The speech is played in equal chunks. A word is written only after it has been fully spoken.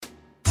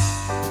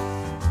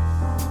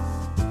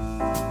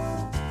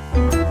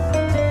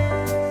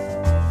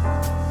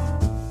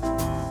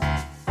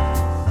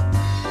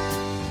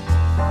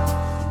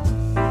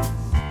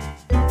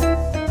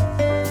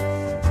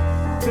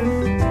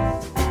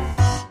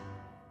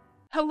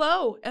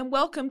Hello, and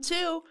welcome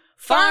to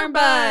Farm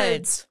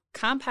Buds,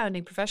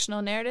 compounding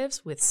professional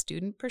narratives with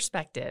student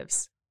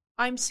perspectives.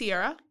 I'm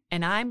Sierra.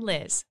 And I'm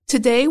Liz.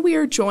 Today we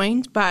are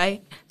joined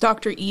by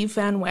Dr. Eve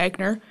Van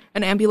Wagoner,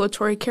 an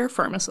ambulatory care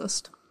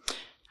pharmacist.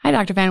 Hi,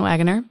 Dr. Van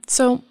Wagoner.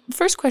 So the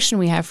first question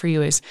we have for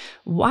you is,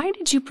 why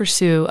did you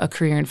pursue a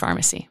career in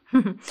pharmacy?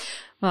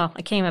 Well,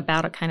 I came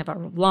about a kind of a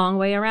long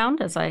way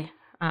around as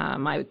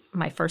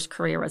my first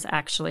career was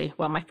actually,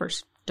 my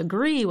first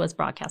degree was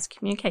broadcast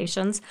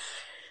communications.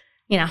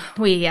 You know,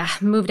 we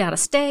moved out of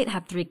state,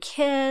 had 3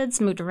 kids,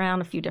 moved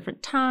around a few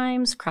different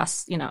times,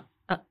 across, to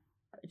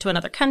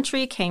another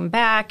country, came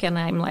back, and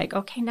I'm like,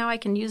 okay, now I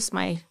can use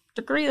my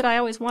degree that I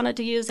always wanted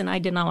to use, and I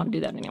did not want to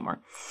do that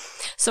anymore.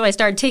 So I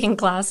started taking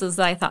classes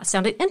that I thought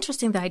sounded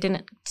interesting that I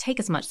didn't take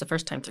as much the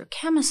first time through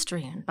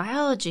chemistry and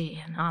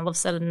biology, and all of a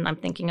sudden I'm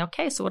thinking,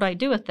 okay, so what do I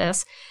do with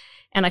this?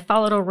 And I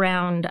followed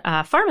around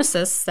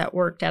pharmacists that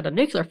worked at a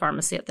nuclear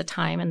pharmacy at the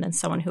time, and then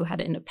someone who had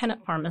an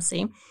independent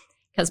pharmacy.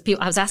 Because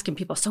I was asking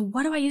people, so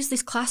what do I use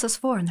these classes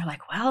for? And they're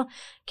like, well,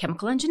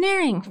 chemical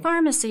engineering,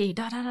 pharmacy,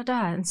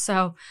 da-da-da-da. And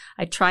so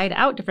I tried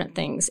out different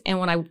things. And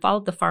when I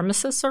followed the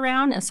pharmacists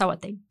around and saw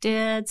what they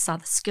did, saw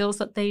the skills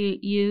that they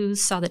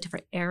used, saw the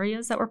different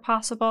areas that were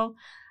possible,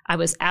 I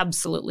was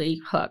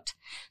absolutely hooked.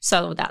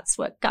 So that's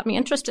what got me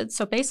interested.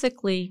 So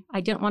basically,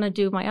 I didn't want to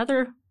do my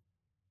other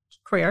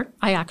career.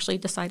 I actually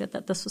decided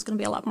that this was going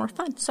to be a lot more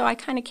fun. So I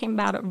kind of came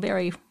about a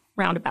very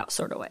roundabout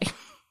sort of way.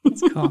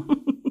 That's cool.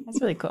 That's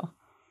really cool.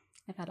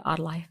 I've had an odd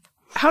life.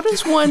 How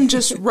does one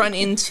just run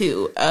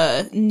into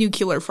a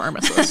nuclear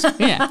pharmacist?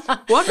 Yeah.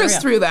 Walk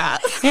us through that.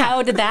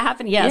 How did that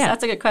happen? Yes,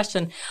 that's a good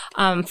question.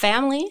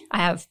 Family, I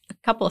have a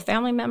couple of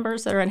family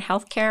members that are in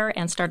healthcare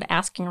and started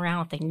asking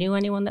around if they knew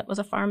anyone that was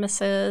a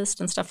pharmacist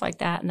and stuff like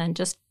that. And then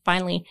just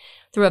finally,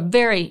 through a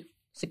very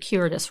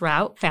circuitous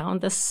route,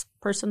 found this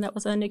person that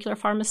was a nuclear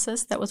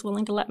pharmacist that was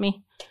willing to let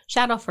me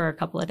shadow for a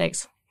couple of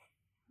days.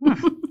 You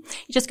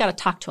just got to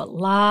talk to a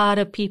lot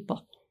of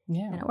people.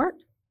 Yeah. And it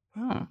worked.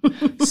 Oh.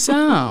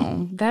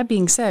 So, that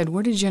being said,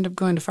 where did you end up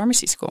going to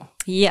pharmacy school?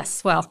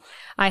 Yes. Well,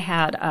 I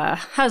had a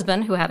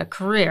husband who had a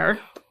career,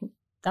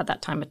 at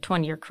that time, a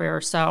 20-year career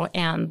or so,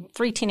 and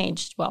two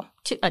teenage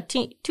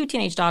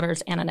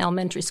daughters and an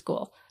elementary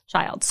school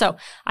child. So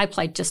I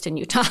played just in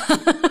Utah.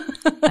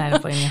 I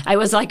don't blame you. I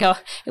was like it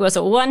was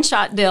a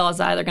one-shot deal. It was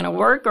either going to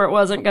work or it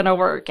wasn't going to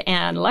work.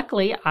 And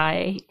luckily,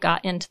 I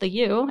got into the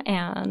U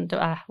and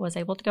was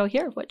able to go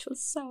here, which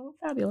was so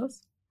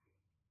fabulous.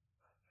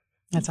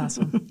 That's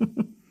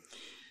awesome.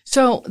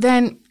 So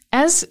then,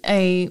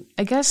 I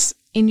guess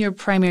in your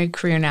primary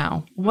career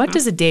now, what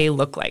does a day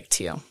look like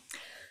to you?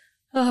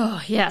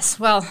 Oh, yes.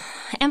 Well,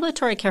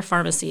 ambulatory care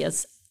pharmacy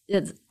is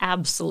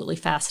absolutely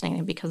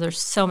fascinating because there's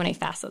so many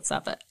facets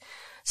of it.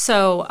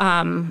 So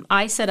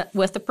I sit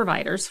with the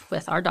providers,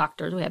 with our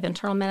doctors. We have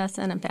internal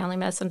medicine and family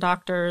medicine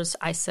doctors.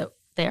 I sit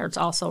there's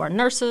also our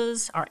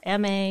nurses, our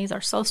MAs,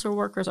 our social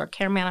workers, our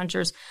care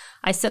managers.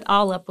 I sit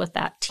all up with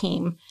that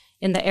team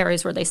in the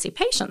areas where they see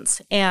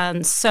patients.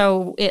 And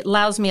so it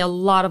allows me a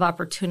lot of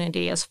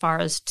opportunity as far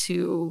as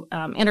to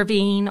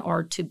intervene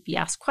or to be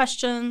asked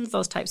questions,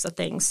 those types of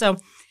things. So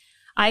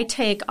I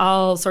take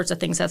all sorts of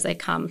things as they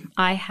come.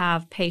 I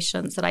have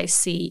patients that I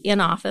see in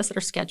office that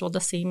are scheduled to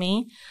see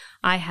me.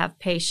 I have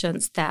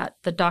patients that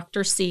the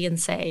doctors see and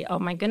say, oh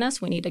my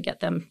goodness, we need to get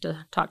them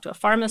to talk to a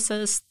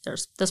pharmacist.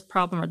 There's this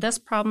problem or this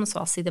problem, so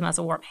I'll see them as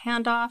a warm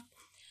handoff.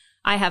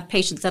 I have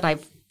patients that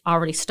I've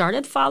already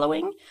started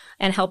following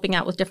and helping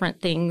out with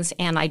different things.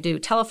 And I do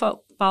telephone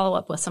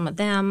follow-up with some of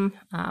them,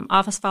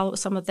 office follow-up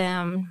with some of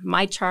them,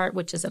 my chart,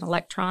 which is an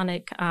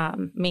electronic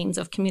means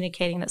of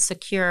communicating that's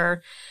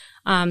secure.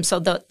 That's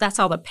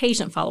all the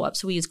patient follow-up.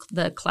 So we use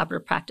the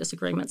collaborative practice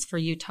agreements for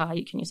Utah.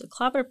 You can use a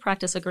collaborative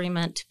practice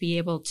agreement to be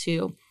able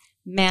to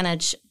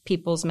manage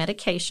people's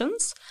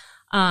medications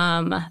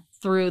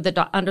through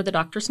under the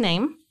doctor's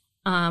name.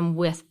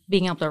 With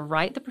being able to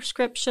write the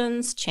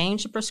prescriptions,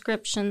 change the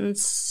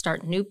prescriptions,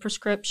 start new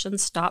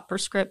prescriptions, stop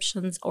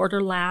prescriptions,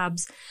 order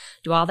labs,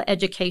 do all the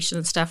education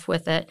and stuff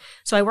with it.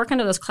 So I work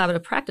under those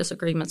collaborative practice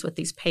agreements with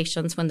these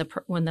patients when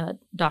the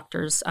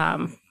doctors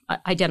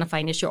identify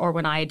an issue or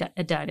when I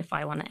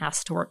identify when I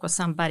ask to work with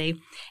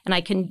somebody. And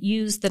I can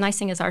use, the nice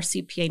thing is our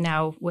CPA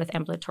now with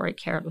ambulatory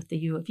care with the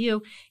U of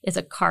U is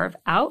a carve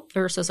out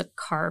versus a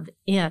carve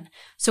in.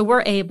 So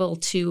we're able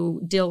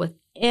to deal with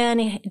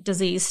any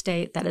disease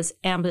state that is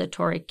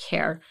ambulatory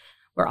care.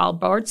 We're all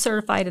board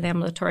certified in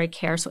ambulatory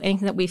care. So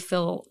anything that we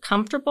feel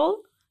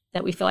comfortable,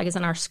 that we feel like is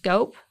in our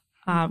scope,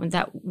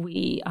 that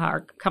we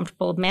are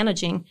comfortable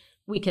managing,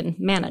 we can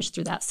manage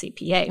through that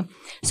CPA.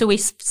 So we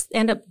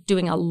end up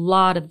doing a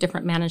lot of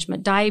different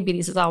management.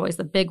 Diabetes is always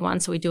the big one,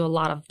 so we do a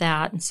lot of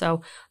that. And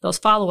so those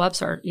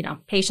follow-ups are,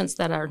 patients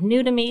that are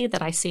new to me,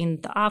 that I see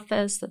in the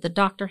office, that the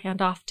doctor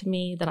hand off to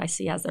me, that I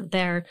see as they're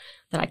there,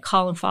 that I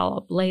call and follow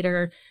up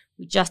later.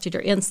 We adjusted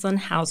your insulin.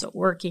 How's it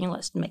working?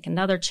 Let's make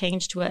another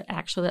change to it.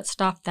 Actually, let's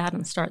stop that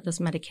and start this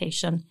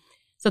medication.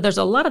 So there's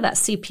a lot of that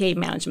CPA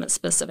management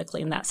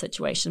specifically in that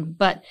situation.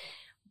 But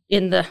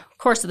in the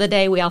course of the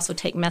day, we also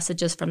take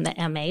messages from the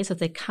MAs. If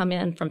they come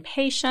in from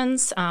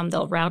patients,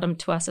 they'll route them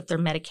to us if they're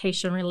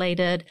medication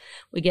related.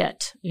 We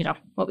get,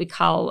 what we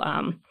call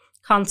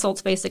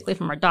consults basically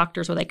from our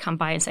doctors where they come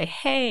by and say,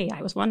 hey,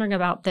 I was wondering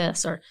about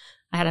this, or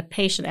I had a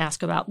patient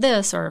ask about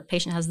this, or a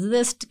patient has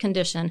this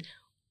condition.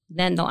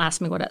 Then they'll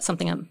ask me what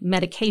something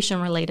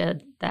medication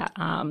related that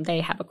they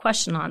have a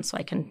question on, so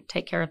I can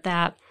take care of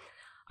that.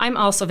 I'm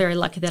also very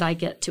lucky that I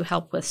get to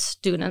help with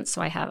students.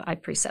 So I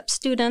precept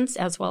students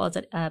as well as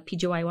a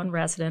PGY1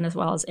 resident, as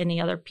well as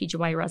any other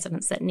PGY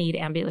residents that need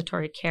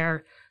ambulatory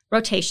care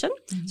rotation.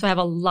 Mm-hmm. So I have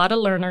a lot of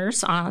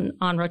learners on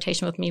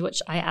rotation with me,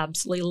 which I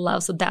absolutely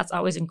love. So that's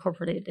always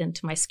incorporated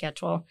into my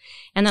schedule.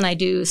 And then I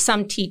do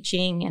some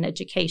teaching and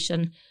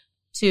education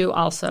to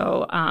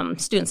also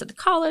students at the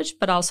college,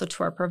 but also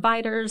to our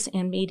providers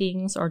in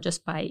meetings or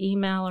just by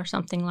email or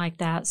something like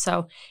that.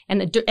 So,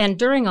 and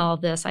during all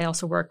of this, I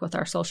also work with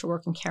our social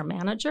work and care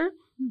manager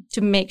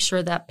to make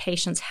sure that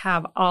patients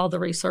have all the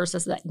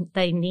resources that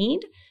they need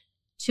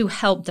to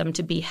help them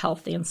to be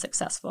healthy and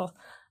successful.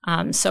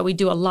 So we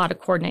do a lot of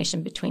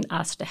coordination between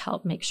us to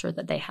help make sure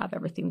that they have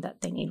everything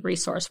that they need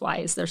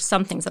resource-wise. There's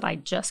some things that I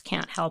just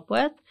can't help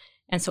with.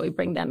 And so we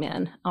bring them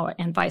in,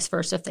 and vice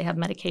versa. If they have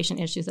medication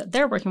issues that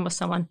they're working with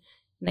someone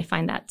and they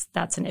find that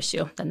that's an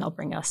issue, then they'll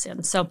bring us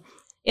in. So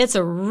it's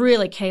a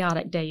really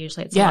chaotic day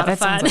usually. It's a lot of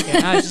fun. Sounds like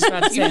it. I was just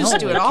about to say, just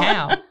do it all.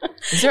 Cow.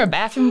 Is there a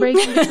bathroom break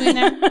in between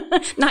there?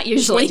 Not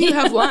usually. When do you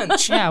have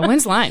lunch? Yeah,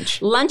 when's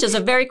lunch? Lunch is a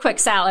very quick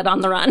salad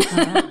on the run.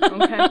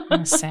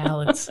 Okay.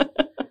 Salads.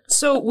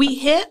 So we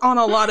hit on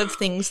a lot of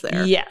things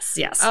there. Yes.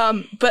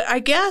 But I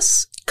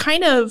guess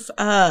kind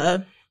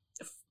of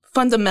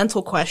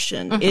fundamental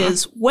question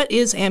is, what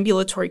is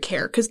ambulatory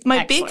care? Because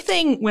my big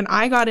thing when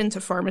I got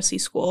into pharmacy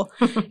school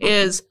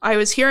is I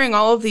was hearing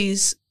all of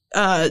these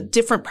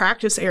different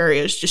practice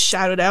areas just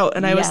shouted out.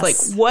 And I was like,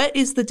 what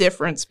is the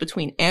difference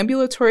between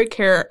ambulatory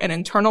care and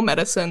internal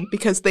medicine?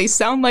 Because they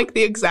sound like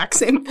the exact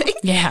same thing.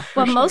 Yeah.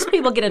 Well, most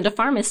people get into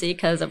pharmacy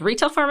because of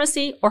retail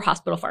pharmacy or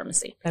hospital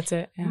pharmacy. That's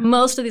it. Yeah.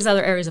 Most of these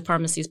other areas of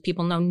pharmacies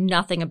people know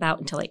nothing about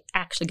until they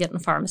actually get in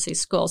pharmacy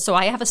school. So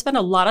I have to spend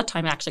a lot of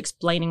time actually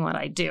explaining what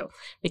I do,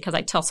 because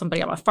I tell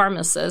somebody I'm a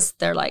pharmacist,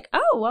 they're like,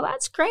 oh, well,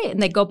 that's great.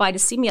 And they go by to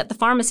see me at the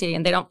pharmacy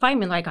and they don't find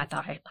me. Like, I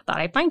thought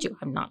I'd find you.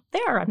 I'm not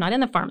there. I'm not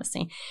in the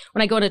pharmacy.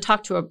 When I go to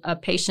talk to a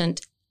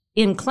patient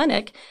in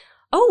clinic,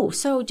 oh,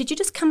 so did you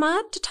just come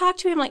up to talk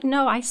to me? I'm like,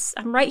 no,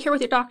 I'm right here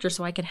with your doctor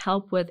so I can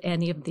help with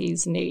any of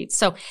these needs.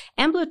 So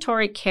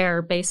ambulatory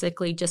care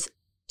basically just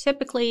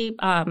typically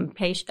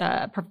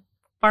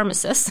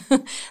pharmacists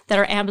that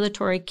are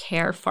ambulatory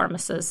care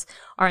pharmacists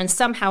are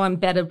somehow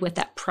embedded with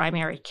that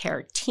primary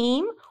care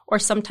team or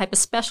some type of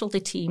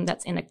specialty team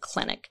that's in a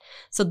clinic.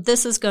 So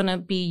this is going to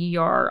be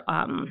your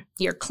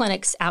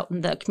clinics out in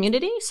the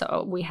community.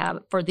 So we have,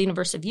 for the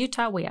University of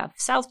Utah, we have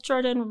South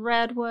Jordan,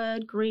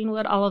 Redwood,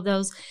 Greenwood, all of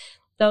those.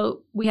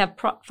 Though we have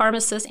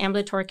pharmacists,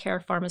 ambulatory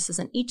care pharmacists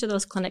in each of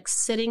those clinics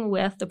sitting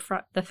with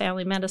the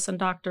family medicine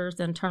doctors,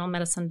 the internal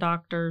medicine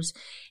doctors,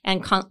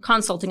 and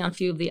consulting on a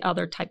few of the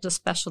other types of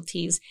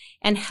specialties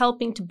and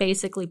helping to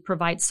basically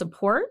provide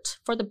support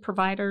for the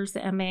providers,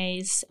 the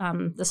MAs,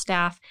 the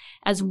staff,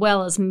 as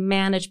well as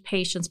manage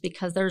patients,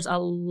 because there's a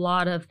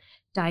lot of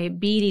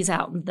diabetes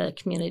out in the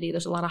community.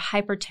 There's a lot of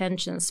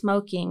hypertension,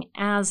 smoking,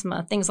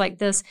 asthma, things like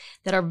this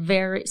that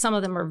are some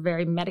of them are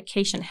very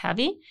medication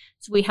heavy.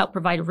 So we help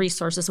provide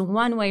resources in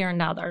one way or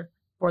another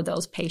for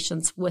those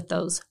patients with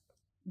those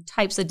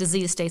types of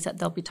disease states that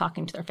they'll be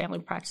talking to their family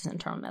practice and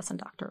internal medicine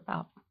doctor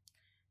about.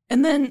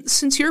 And then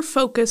since you're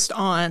focused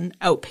on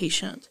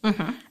outpatient,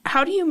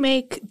 how do you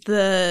make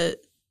the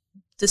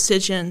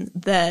decision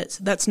that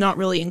that's not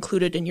really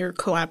included in your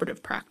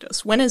collaborative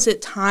practice? When is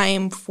it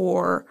time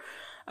for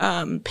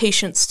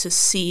patients to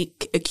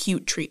seek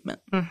acute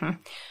treatment?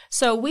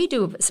 So we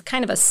do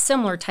kind of a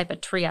similar type of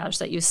triage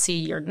that you see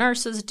your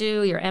nurses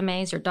do, your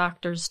MAs, your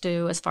doctors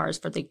do, as far as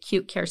for the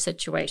acute care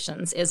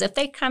situations, is if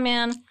they come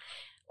in,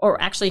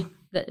 or actually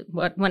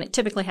when it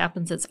typically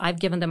happens is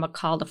I've given them a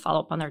call to follow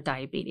up on their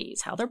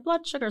diabetes, how their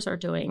blood sugars are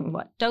doing,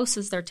 what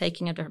doses they're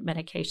taking of their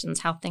medications,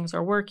 how things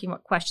are working,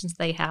 what questions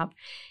they have.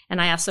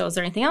 And I ask, so is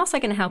there anything else I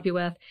can help you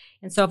with?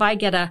 And so if I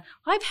get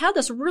I've had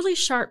this really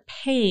sharp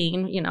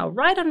pain,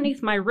 right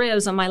underneath my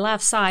ribs on my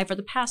left side for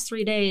the past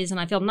 3 days, and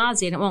I feel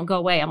nauseated and it won't go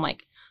away. I'm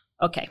like,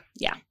 okay,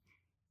 yeah,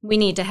 we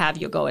need to have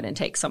you go in and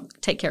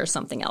take care of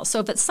something else. So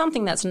if it's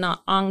something that's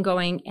not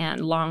ongoing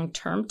and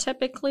long-term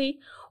typically,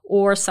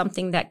 or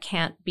something that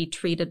can't be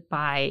treated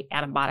by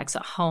antibiotics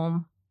at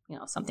home,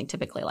 something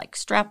typically like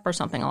strep or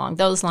something along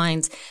those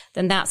lines,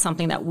 then that's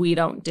something that we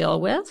don't deal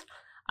with.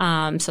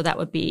 So that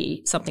would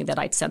be something that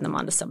I'd send them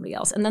on to somebody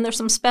else. And then there's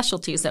some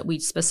specialties that we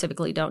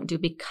specifically don't do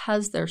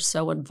because they're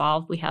so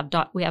involved. We have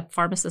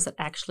pharmacists that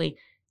actually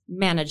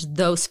manage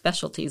those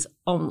specialties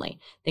only.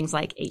 Things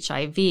like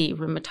HIV,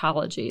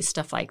 rheumatology,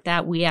 stuff like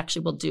that. We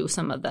actually will do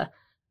some of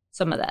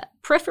that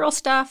peripheral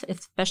stuff,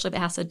 especially if it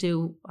has to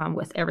do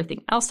with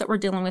everything else that we're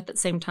dealing with at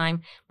the same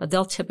time. But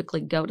they'll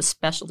typically go to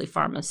specialty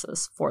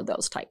pharmacists for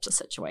those types of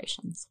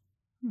situations.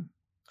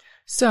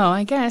 So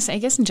I guess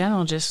in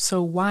general, just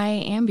so why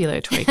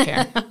ambulatory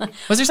care?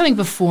 Was there something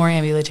before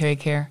ambulatory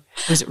care?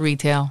 Was it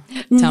retail?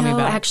 Tell me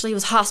about it. Actually, it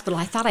was hospital.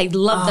 I thought I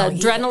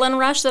loved the adrenaline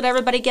rush that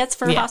everybody gets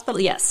for hospital.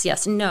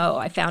 Yes. No,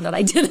 I found out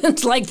I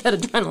didn't like that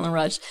adrenaline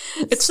rush.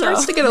 It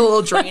starts to get a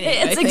little draining,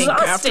 I think,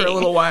 exhausting. after a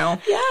little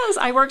while. Yes,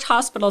 I worked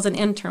hospital as an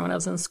intern when I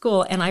was in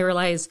school, and I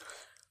realized,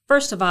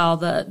 first of all,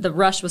 the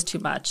rush was too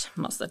much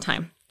most of the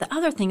time. The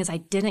other thing is I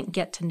didn't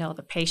get to know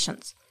the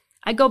patients.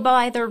 I'd go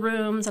by their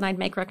rooms and I'd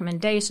make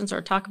recommendations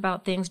or talk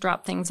about things,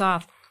 drop things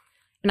off.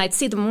 And I'd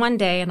see them one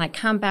day and I'd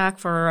come back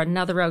for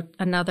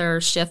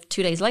another shift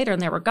 2 days later and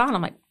they were gone.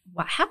 I'm like,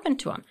 what happened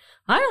to them?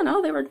 I don't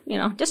know. They were,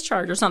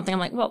 discharged or something. I'm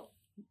like, well,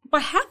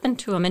 what happened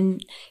to them?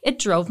 And it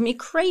drove me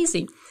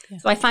crazy. Yeah.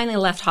 So I finally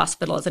left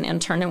hospital as an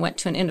intern and went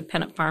to an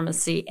independent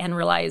pharmacy and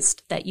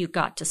realized that you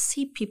got to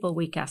see people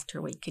week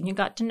after week and you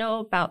got to know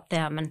about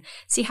them and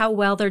see how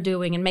well they're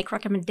doing and make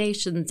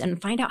recommendations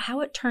and find out how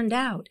it turned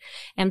out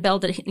and be able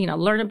to,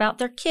 learn about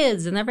their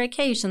kids and their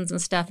vacations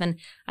and stuff. And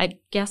I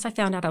guess I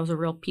found out I was a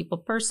real people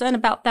person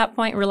about that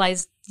point,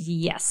 realized,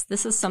 yes,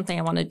 this is something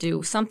I want to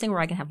do, something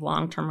where I can have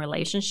long-term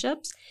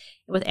relationships.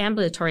 With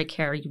ambulatory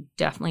care, you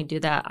definitely do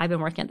that. I've been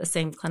working at the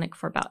same clinic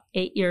for about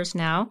 8 years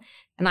now,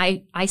 and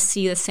I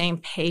see the same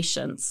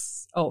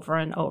patients over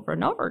and over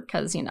and over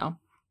because,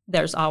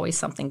 there's always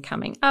something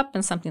coming up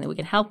and something that we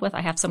can help with.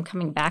 I have some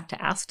coming back to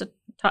ask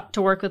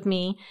to work with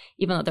me,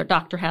 even though their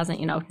doctor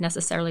hasn't,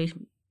 necessarily,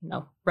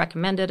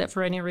 recommended it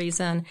for any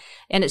reason.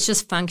 And it's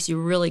just fun because you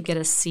really get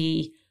to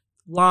see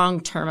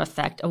long-term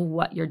effect of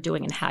what you're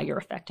doing and how you're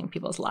affecting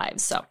people's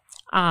lives. So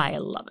I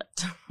love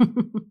it.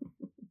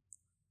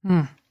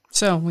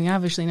 So we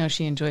obviously know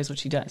she enjoys what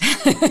she does.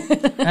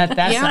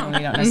 That's something we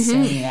don't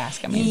necessarily need to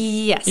ask. I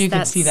mean, yes, you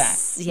can see that.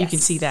 Yes. You can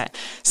see that.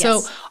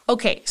 So,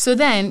 okay. So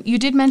then you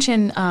did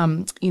mention,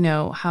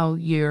 how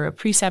you're a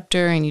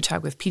preceptor and you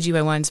talk with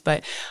PGY1s,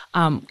 but,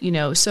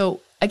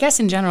 so I guess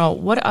in general,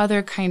 what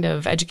other kind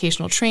of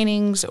educational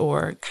trainings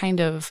or what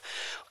kind of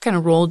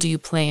role do you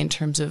play in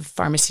terms of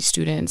pharmacy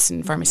students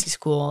and pharmacy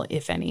school,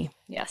 if any?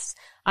 Yes.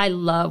 I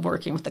love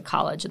working with the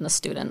college and the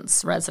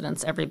students,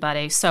 residents,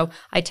 everybody. So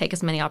I take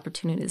as many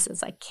opportunities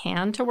as I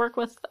can to work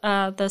with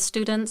the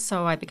students.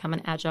 So I become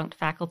an adjunct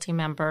faculty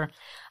member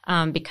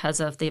because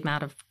of the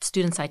amount of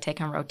students I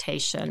take on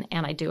rotation.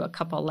 And I do a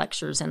couple of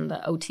lectures in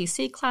the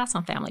OTC class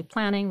on family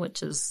planning,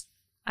 which is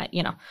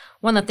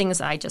one of the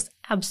things I just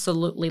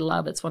absolutely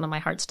love. It's one of my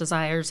heart's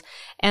desires.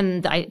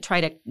 And I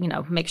try to,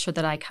 make sure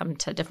that I come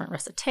to different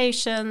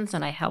recitations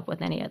and I help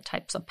with any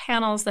types of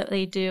panels that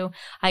they do.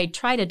 I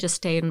try to just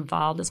stay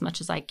involved as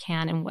much as I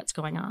can in what's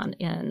going on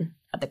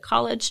at the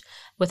college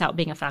without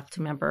being a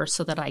faculty member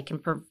so that I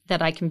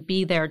can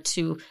be there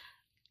to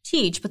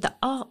teach. But the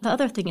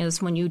other thing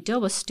is when you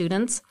deal with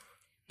students,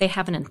 they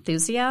have an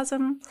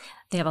enthusiasm,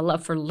 they have a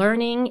love for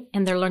learning,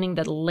 and they're learning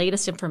the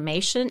latest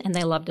information and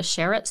they love to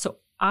share it. So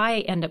I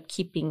end up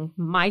keeping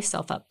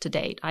myself up to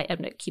date. I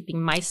end up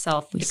keeping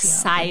myself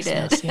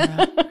excited.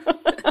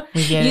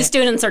 You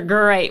students are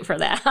great for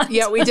that.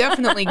 Yeah, we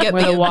definitely get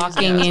We're the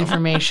walking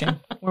information.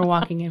 We're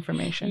walking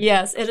information.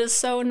 Yes, it is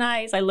so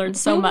nice. I learned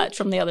so much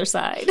from the other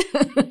side.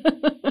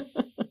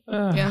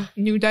 Yeah,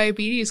 new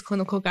diabetes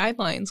clinical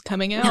guidelines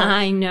coming out.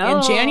 I know.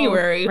 In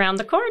January. Around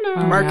the corner.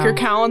 Mark your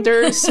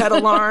calendar, set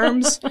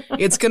alarms.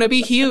 It's going to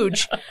be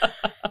huge.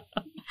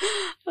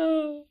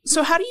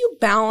 So how do you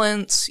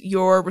balance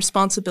your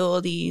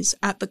responsibilities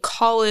at the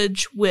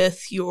college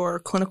with your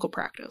clinical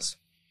practice?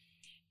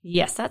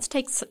 Yes, that's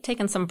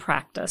taken some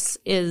practice.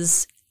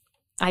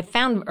 I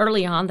found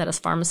early on that as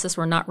pharmacists,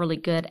 we're not really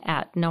good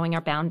at knowing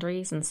our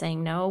boundaries and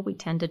saying no. We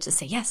tended to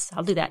say, yes,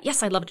 I'll do that.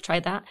 Yes, I'd love to try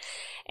that.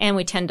 And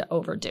we tend to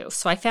overdo.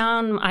 So I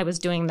found I was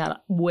doing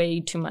that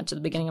way too much at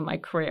the beginning of my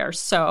career.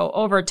 So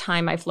over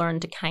time, I've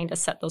learned to kind of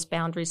set those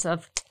boundaries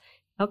of,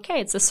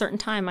 okay, it's a certain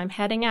time I'm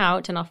heading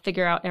out and I'll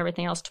figure out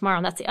everything else tomorrow.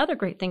 And that's the other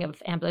great thing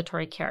of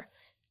ambulatory care.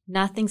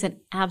 Nothing's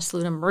an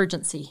absolute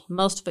emergency.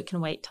 Most of it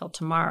can wait till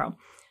tomorrow.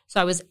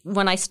 So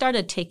when I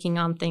started taking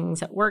on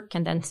things at work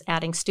and then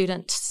adding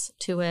students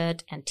to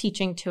it and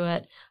teaching to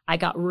it, I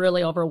got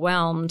really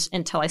overwhelmed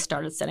until I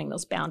started setting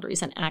those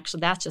boundaries. And actually,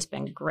 that's just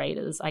been great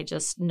is I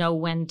just know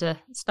when to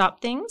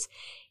stop things.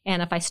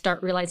 And if I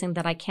start realizing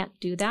that I can't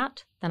do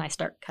that, then I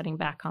start cutting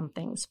back on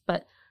things.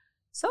 But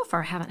so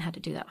far, I haven't had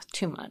to do that with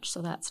too much.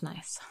 So that's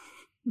nice.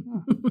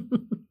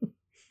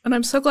 And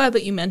I'm so glad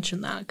that you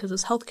mentioned that because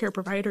as healthcare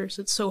providers,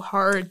 it's so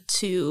hard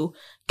to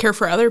care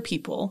for other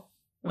people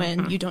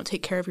when you don't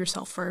take care of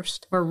yourself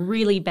first. We're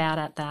really bad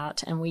at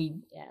that, and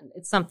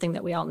it's something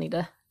that we all need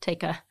to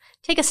take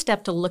a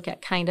step to look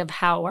at kind of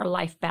how our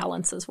life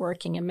balance is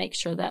working and make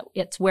sure that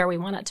it's where we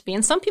want it to be.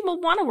 And some people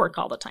want to work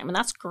all the time, and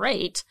that's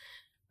great,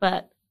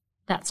 but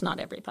that's not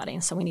everybody.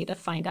 And so we need to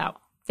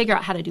figure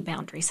out how to do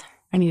boundaries.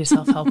 I need a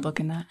self-help book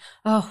in that.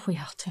 Oh, we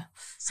all do.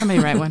 Somebody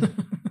write one.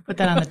 Put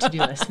that on the to-do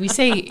list. We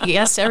say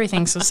yes to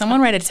everything, so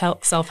someone write a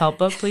self-help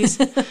book, please.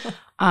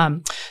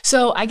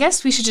 So I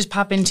guess we should just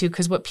pop into,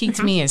 because what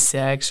piqued me is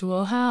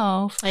sexual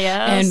health.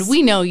 Yes. And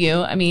we know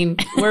you. I mean,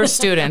 we're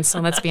students, so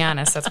let's be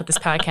honest. That's what this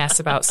podcast is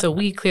about. So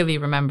we clearly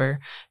remember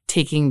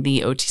taking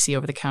the OTC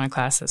over-the-counter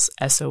classes,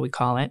 as so we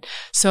call it.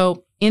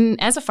 So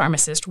as a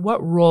pharmacist,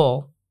 what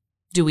role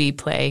do we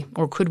play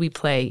or could we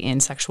play in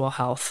sexual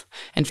health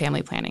and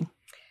family planning?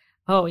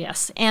 Oh,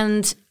 yes.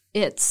 And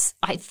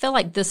I feel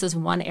like this is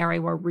one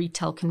area where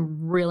retail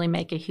can really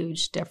make a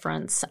huge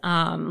difference.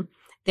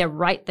 They're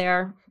right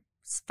there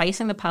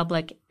facing the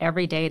public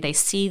every day. They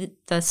see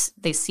this,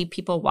 they see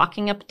people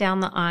walking up and down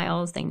the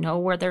aisles. They know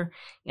where they're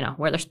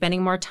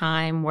spending more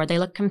time, where they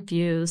look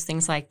confused,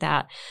 things like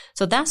that.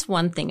 So that's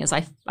one thing is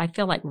I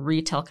feel like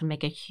retail can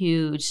make a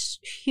huge,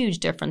 huge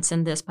difference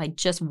in this by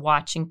just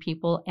watching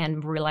people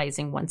and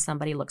realizing when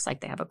somebody looks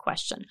like they have a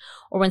question,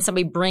 or when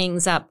somebody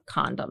brings up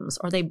condoms,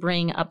 or they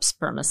bring up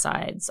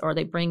spermicides, or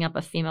they bring up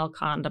a female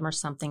condom or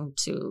something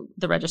to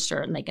the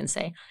register, and they can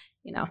say,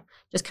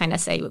 just kind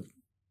of say,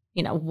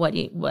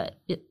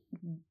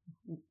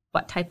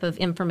 what type of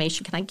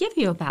information can I give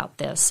you about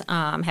this?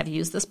 Have you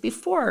used this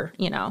before?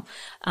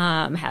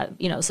 Have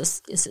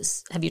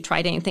you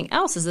tried anything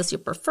else? Is this your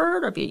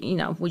preferred? Or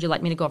would you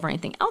like me to go over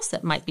anything else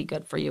that might be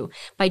good for you?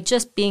 By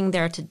just being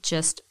there to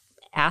just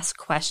ask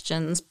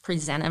questions,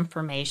 present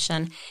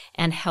information,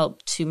 and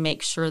help to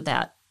make sure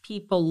that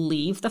people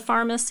leave the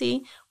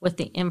pharmacy with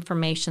the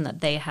information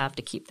that they have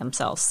to keep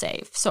themselves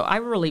safe. So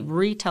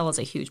retail is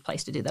a huge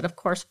place to do that. Of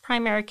course,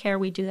 primary care,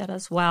 we do that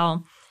as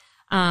well.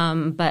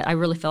 But I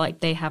really feel like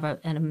they have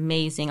an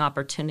amazing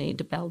opportunity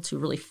to be able to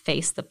really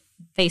face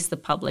the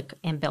public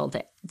and be able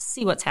to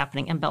see what's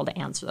happening and be able to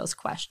answer those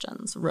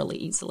questions really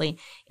easily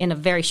in a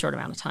very short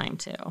amount of time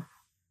too.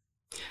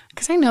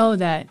 Because I know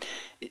that,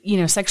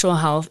 sexual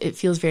health, it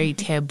feels very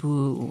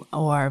taboo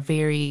or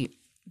very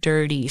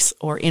dirty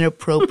or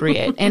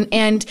inappropriate.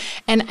 and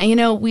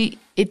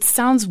it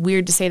sounds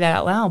weird to say that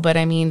out loud, but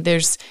I mean,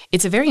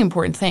 it's a very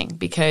important thing,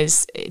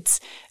 because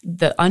it's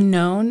the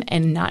unknown,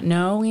 and not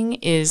knowing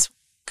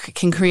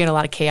can create a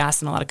lot of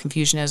chaos and a lot of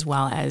confusion, as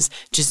well as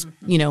just,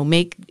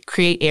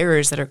 create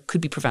errors that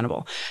could be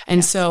preventable. And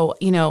yes. So,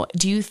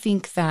 do you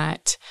think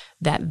that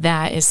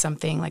is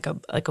something like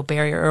a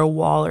barrier or a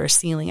wall or a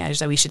ceiling edge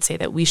that we should say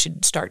that we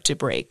should start to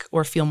break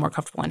or feel more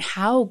comfortable in?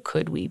 How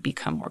could we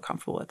become more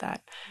comfortable with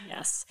that?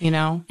 Yes. And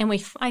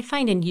I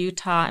find in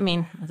Utah,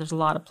 there's a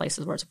lot of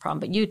places where it's a problem,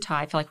 but Utah,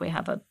 I feel like we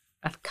have a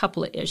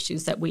couple of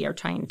issues that we are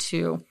trying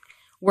to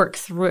work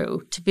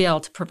through to be able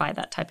to provide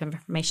that type of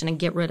information and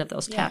get rid of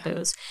those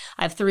taboos.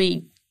 I have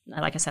three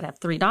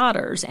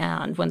daughters,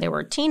 and when they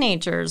were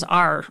teenagers,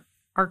 our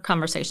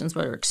conversations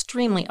were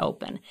extremely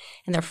open,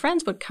 and their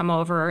friends would come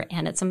over,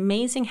 and it's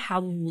amazing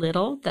how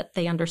little that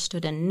they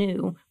understood and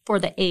knew for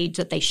the age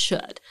that they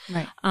should.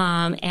 Right.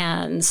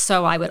 And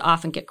so I would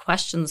often get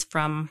questions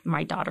from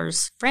my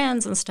daughter's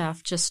friends and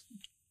stuff, just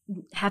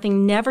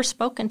having never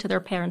spoken to their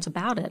parents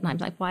about it. And I'm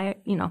like, why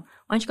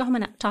don't you go home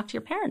and talk to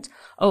your parents?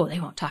 Oh, they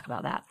won't talk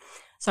about that.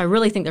 So I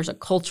really think there's a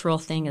cultural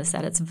thing, is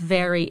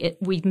that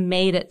we've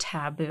made it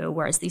taboo,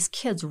 whereas these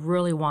kids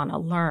really want to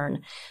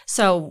learn.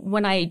 So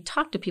when I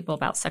talk to people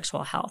about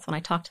sexual health, when I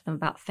talk to them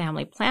about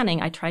family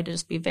planning, I try to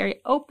just be very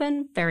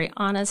open, very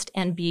honest,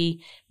 and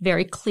be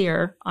very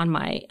clear on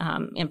my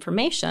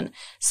information,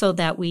 so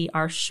that we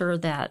are sure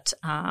that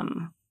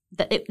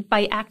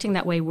by acting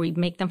that way, we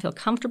make them feel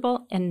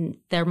comfortable, and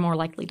they're more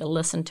likely to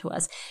listen to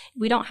us.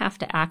 We don't have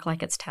to act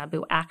like it's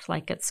taboo, act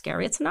like it's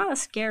scary. It's not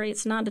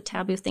it's not a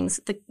taboo thing.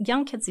 The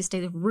young kids these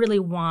days really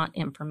want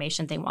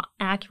information. They want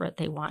accurate,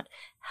 they want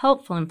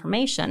helpful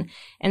information.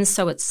 And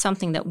so it's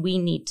something that we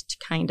need to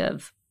kind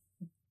of,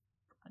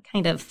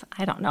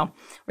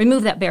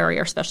 remove that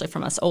barrier, especially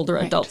from us older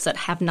adults that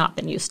have not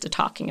been used to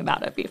talking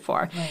about it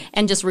before,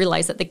 and just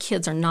realize that the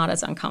kids are not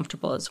as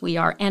uncomfortable as we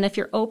are. And if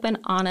you're open,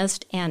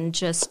 honest, and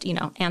just,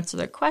 answer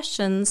their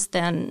questions,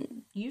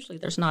 then usually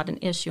there's not an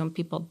issue, and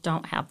people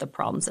don't have the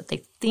problems that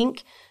they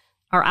think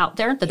are out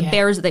there, the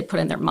barriers that they put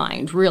in their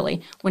mind,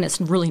 really, when it's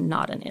really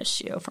not an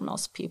issue for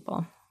most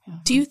people. Yeah.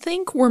 Do you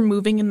think we're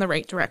moving in the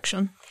right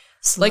direction?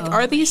 Slowly. Like,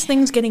 are these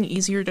things getting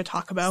easier to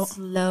talk about?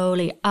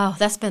 Slowly. Oh,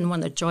 that's been one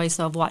of the joys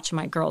of watching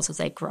my girls as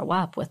they grow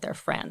up with their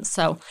friends.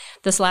 So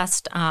this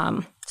last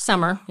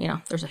summer,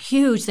 there's a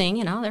huge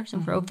thing, there's a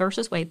Roe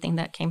versus Wade thing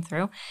that came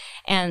through.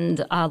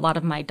 And a lot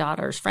of my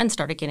daughter's friends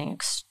started getting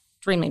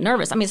extremely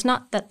nervous. It's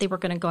not that they were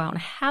going to go out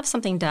and have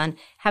something done.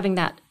 Having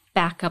that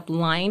backup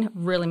line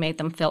really made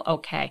them feel,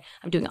 okay,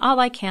 I'm doing all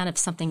I can. If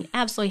something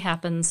absolutely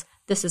happens,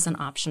 this is an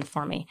option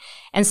for me.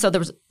 And so there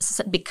was,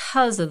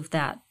 because of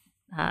that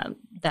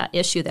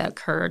issue that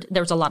occurred,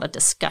 there was a lot of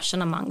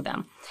discussion among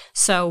them.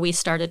 So we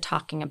started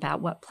talking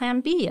about what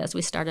Plan B is.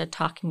 We started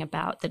talking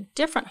about the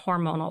different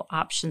hormonal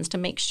options to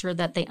make sure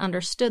that they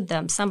understood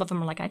them. Some of them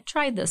were like, I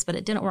tried this, but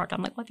it didn't work.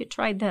 I'm like, well, have you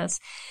tried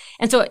this?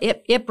 And so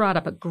it brought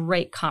up a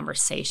great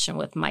conversation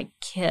with my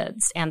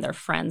kids and their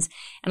friends.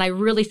 And I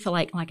really feel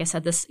like I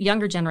said, this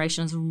younger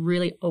generation is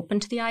really open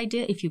to the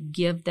idea if you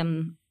give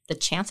them the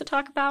chance to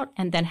talk about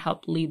and then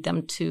help lead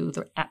them to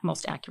the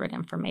most accurate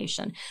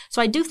information.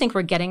 So I do think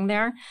we're getting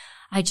there.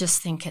 I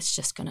just think it's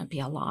just going to be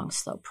a long,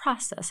 slow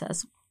process,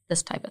 as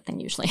this type of thing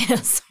usually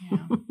is. Yeah,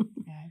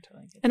 I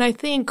totally get it. And I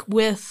think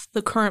with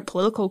the current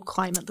political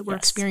climate that we're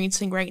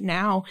experiencing right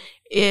now,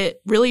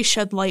 it really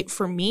shed light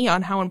for me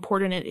on how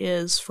important it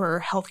is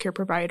for healthcare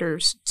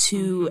providers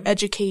to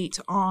educate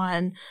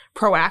on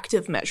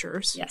proactive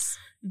measures. Yes.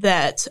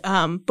 That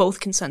both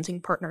consenting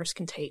partners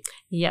can take.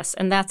 Yes,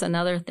 and that's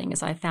another thing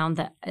is I found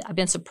that I've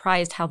been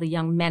surprised how the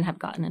young men have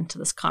gotten into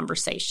this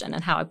conversation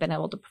and how I've been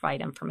able to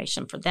provide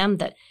information for them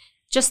that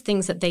just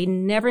things that they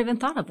never even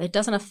thought of. It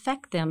doesn't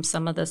affect them,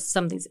 some of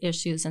these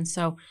issues. And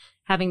so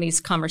having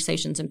these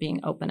conversations and being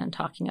open and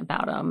talking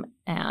about them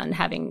and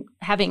having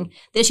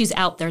the issues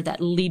out there that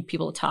lead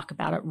people to talk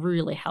about it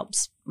really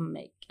helps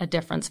make a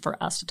difference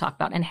for us to talk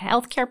about. And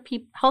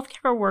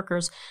healthcare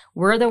workers,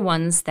 we're the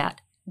ones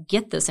that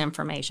get this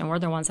information. We're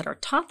the ones that are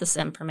taught this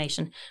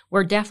information.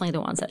 We're definitely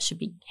the ones that should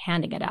be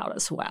handing it out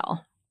as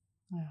well.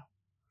 Wow.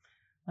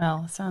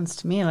 Well, it sounds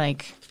to me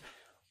like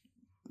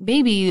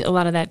maybe a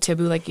lot of that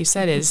taboo, like you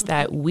said, is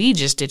that we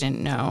just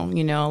didn't know.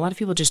 You know, a lot of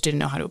people just didn't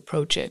know how to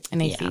approach it.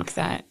 And I think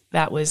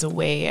that was a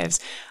way as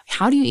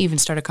how do you even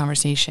start a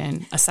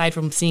conversation aside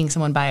from seeing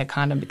someone buy a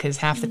condom? Because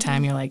half the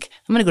time you're like,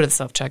 I'm going to go to the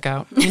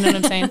self-checkout. You know what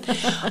I'm saying?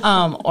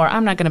 Or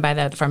I'm not going to buy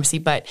that at the pharmacy.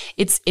 But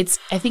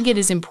I think it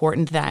is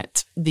important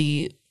that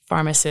the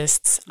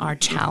pharmacists are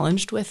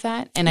challenged with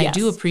that. And I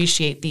do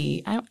appreciate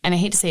and I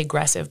hate to say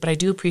aggressive, but I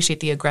do appreciate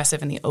the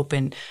aggressive and the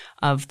open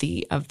of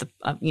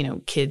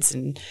kids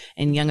and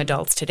young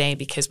adults today,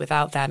 because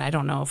without that, I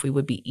don't know if we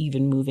would be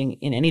even moving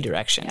in any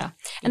direction. Yeah.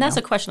 And that's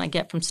a question I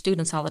get from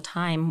students all the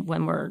time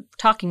when we're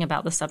talking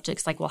about the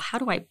subjects, like, well, how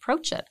do I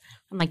approach it?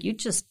 I'm like, you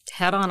just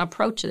head on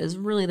approach it is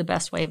really the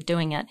best way of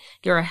doing it.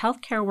 You're a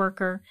healthcare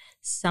worker.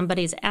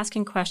 Somebody's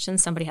asking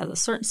questions. Somebody has a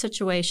certain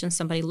situation.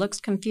 Somebody looks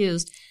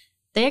confused.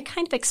 They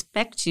kind of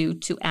expect you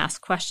to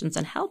ask questions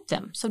and help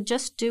them. So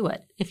just do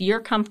it. If you're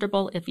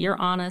comfortable, if you're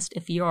honest,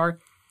 if you're,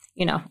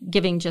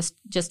 giving just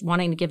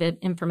wanting to give it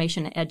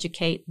information and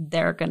educate,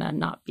 they're going to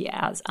not be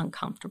as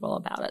uncomfortable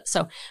about it.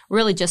 So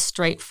really just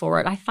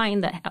straightforward. I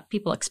find that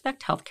people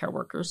expect healthcare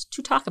workers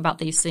to talk about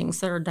these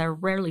things. They're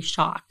rarely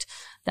shocked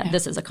that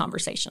this is a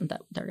conversation that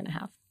they're going to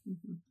have.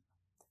 Mm-hmm.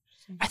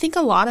 I think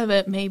a lot of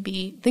it may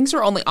be things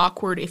are only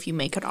awkward if you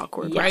make it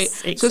awkward, right?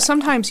 Exactly. So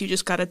sometimes you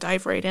just got to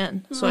dive right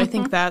in. So I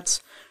think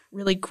that's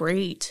really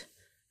great.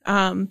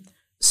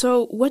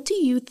 So what do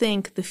you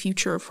think the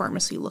future of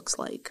pharmacy looks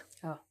like?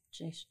 Oh,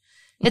 geez.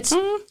 It's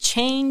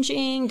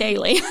changing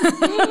daily.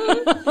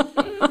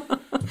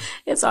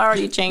 It's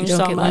already changed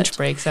so much. Lunch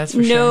breaks, that's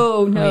for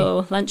sure.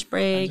 No. Lunch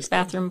breaks,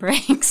 bathroom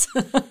breaks.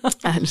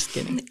 I'm just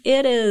kidding.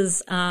 It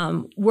is.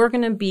 We're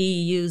going to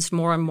be used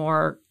more and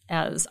more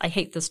as, I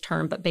hate this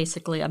term, but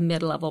basically a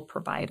mid-level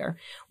provider.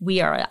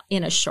 We are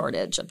in a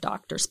shortage of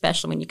doctors,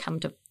 especially when you come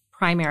to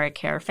primary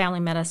care, family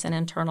medicine,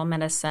 internal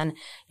medicine.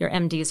 Your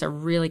MDs are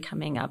really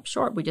coming up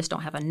short. We just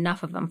don't have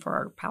enough of them for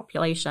our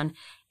population.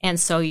 And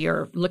so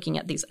you're looking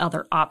at these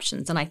other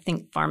options. And I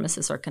think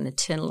pharmacists are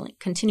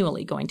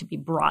continually going to be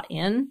brought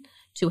in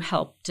to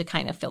help to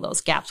kind of fill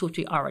those gaps, which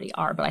we already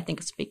are. But I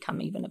think it's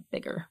become even a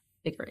bigger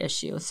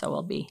issue. So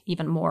we'll be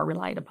even more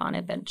relied upon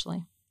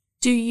eventually.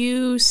 Do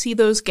you see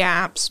those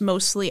gaps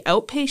mostly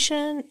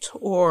outpatient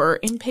or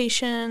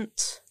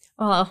inpatient?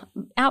 Well,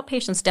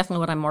 outpatient's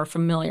definitely what I'm more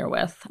familiar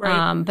with.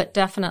 Right. But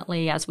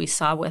definitely, as we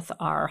saw with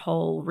our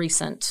whole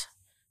recent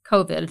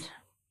COVID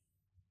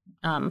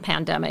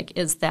pandemic,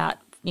 is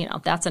that,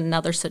 that's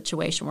another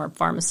situation where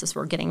pharmacists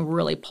were getting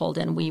really pulled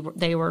in.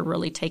 They were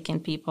really taking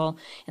people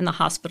in the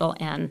hospital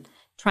and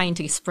trying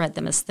to spread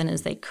them as thin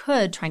as they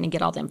could, trying to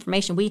get all the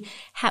information. We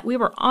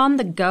were on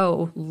the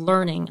go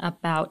learning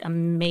about a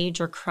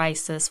major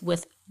crisis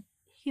with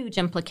huge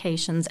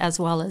implications, as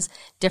well as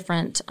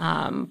different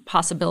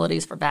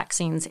possibilities for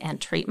vaccines and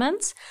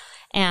treatments.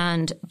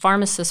 And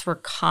pharmacists were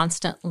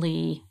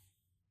constantly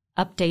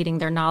updating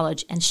their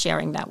knowledge and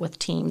sharing that with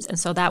teams. And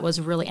so that was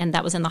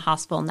that was in the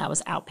hospital, and that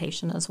was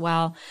outpatient as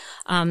well.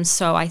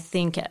 So I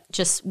think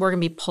we're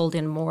going to be pulled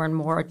in more and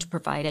more to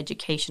provide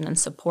education and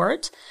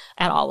support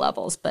at all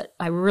levels. But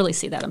I really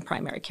see that in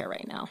primary care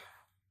right now.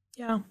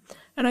 Yeah.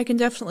 And I can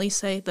definitely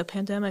say the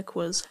pandemic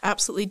was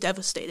absolutely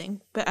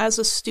devastating. But as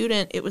a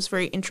student, it was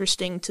very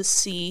interesting to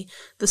see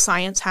the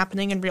science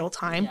happening in real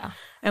time. Yeah.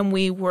 And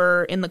we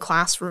were in the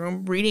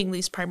classroom reading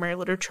these primary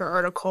literature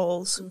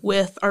articles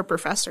with our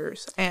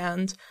professors.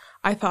 And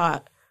I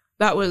thought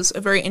that was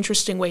a very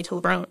interesting way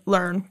to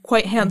learn,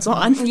 quite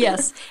hands-on.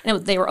 Yes.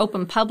 And they were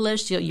open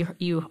published.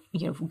 You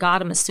got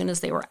them as soon as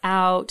they were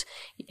out.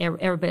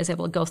 Everybody was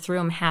able to go through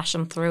them, hash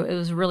them through. It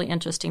was really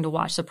interesting to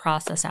watch the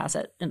process as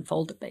it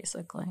unfolded,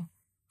 basically.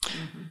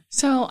 Mm-hmm.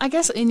 So I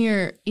guess in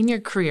your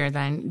career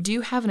then, do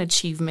you have an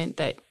achievement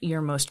that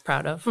you're most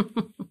proud of?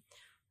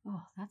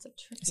 Oh, that's a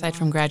tricky Aside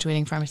from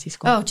graduating pharmacy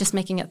school. Oh, just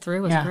making it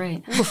through was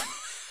great.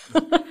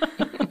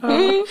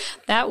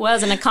 That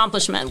was an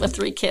accomplishment with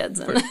 3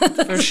 kids.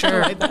 For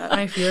sure.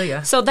 I feel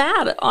you. So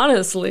that,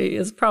 honestly,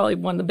 is probably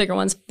one of the bigger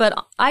ones.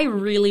 But I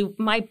really,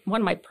 one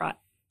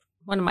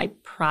of my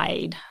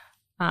pride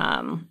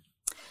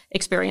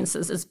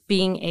experiences is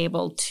being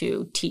able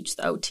to teach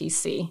the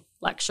OTC,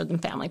 lecture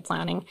and family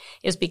planning,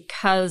 is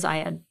because I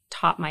had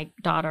taught my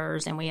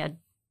daughters and we had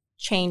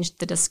changed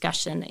the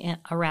discussion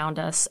around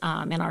us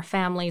in our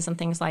families and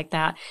things like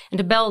that. And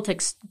to be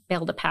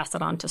able to pass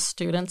it on to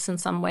students in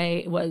some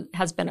way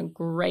has been a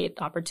great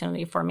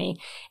opportunity for me.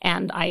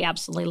 And I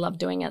absolutely love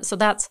doing it. So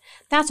that's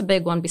a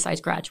big one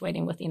besides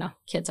graduating with,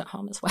 kids at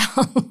home as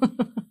well.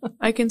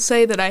 I can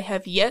say that I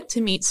have yet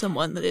to meet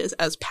someone that is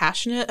as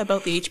passionate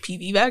about the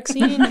HPV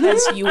vaccine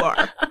as you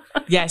are.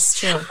 Yes,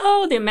 true.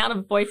 Oh, the amount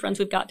of boyfriends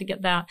we've got to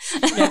get that.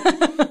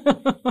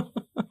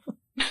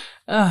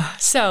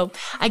 So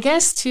I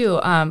guess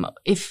too,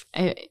 if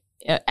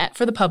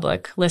for the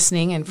public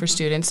listening and for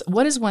students,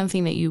 what is one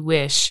thing that you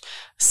wish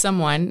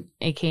someone,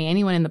 aka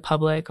anyone in the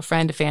public, a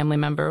friend, a family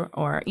member,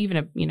 or even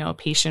a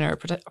patient or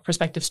a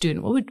prospective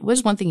student, what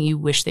is one thing you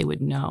wish they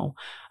would know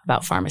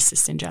about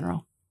pharmacists in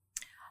general?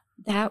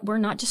 That we're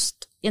not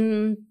just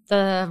in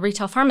the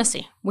retail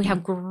pharmacy. We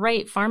have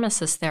great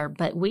pharmacists there,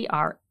 but we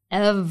are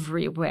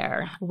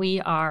everywhere.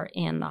 We are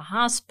in the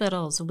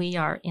hospitals. We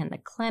are in the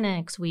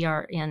clinics. We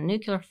are in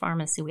nuclear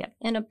pharmacy. We have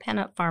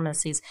independent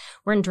pharmacies.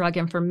 We're in drug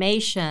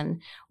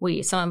information.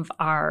 Some of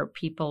our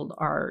people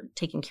are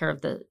taking care of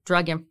the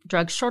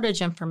drug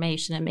shortage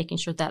information and making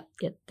sure that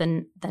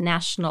the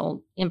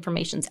national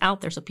information's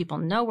out there so people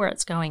know where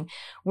it's going.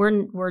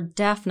 We're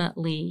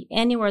definitely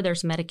anywhere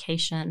there's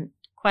medication,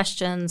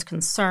 questions,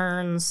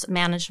 concerns,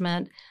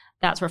 management.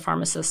 That's where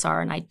pharmacists are,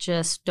 and I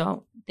just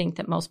don't think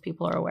that most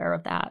people are aware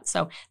of that.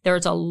 So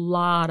there's a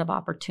lot of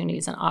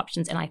opportunities and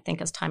options, and I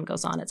think as time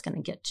goes on, it's going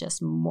to get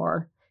just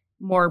more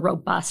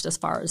robust as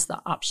far as the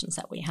options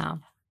that we have.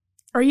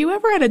 Are you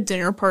ever at a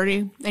dinner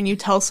party and you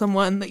tell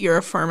someone that you're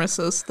a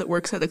pharmacist that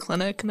works at a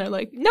clinic, and they're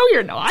like, "No,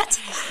 you're not."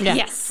 Yeah,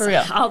 yes, for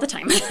real, all the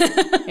time.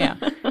 Yeah.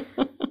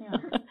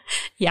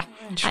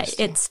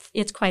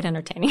 It's quite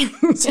entertaining.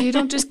 So you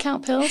don't just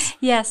count pills?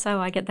 Yes,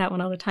 I get that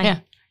one all the time. Yeah.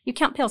 You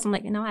count pills. I'm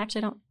like, I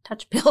actually don't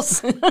touch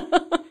pills.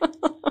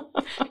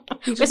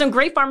 There's some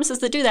great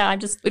pharmacists that do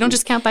that. We don't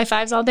just count by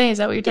 5s all day. Is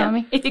that what you're telling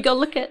me? If you go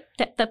look at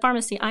the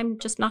pharmacy, I'm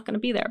just not going to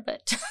be there,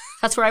 but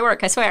that's where I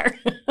work, I swear.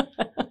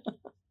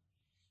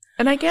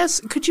 And I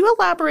guess, could you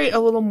elaborate a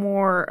little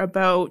more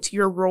about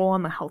your role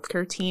on the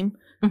healthcare team?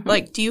 Mm-hmm.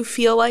 Like, do you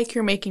feel like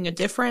you're making a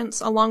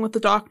difference along with the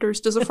doctors?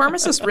 Does a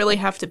pharmacist really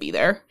have to be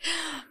there?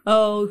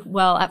 Oh,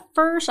 well, at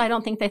first, I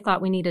don't think they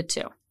thought we needed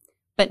to.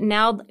 But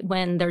now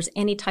when there's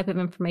any type of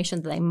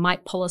information that they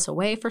might pull us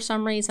away for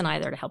some reason,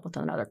 either to help with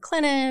another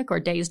clinic or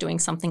days doing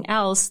something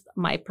else,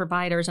 my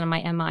providers and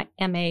my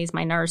MAs,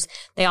 my nurse,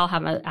 they all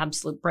have an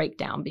absolute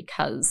breakdown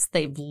because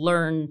they've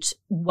learned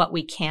what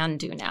we can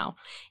do now.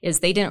 Is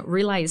they didn't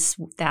realize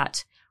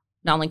that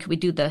not only could we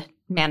do the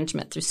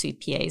management through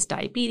CPAs,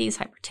 diabetes,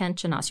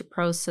 hypertension,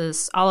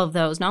 osteoporosis, all of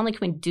those, not only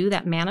can we do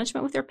that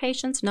management with their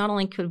patients, not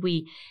only could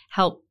we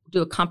help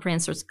do a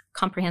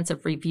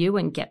comprehensive review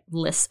and get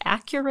lists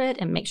accurate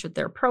and make sure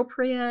they're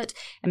appropriate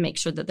and make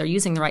sure that they're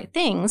using the right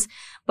things.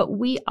 But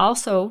we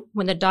also,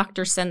 when the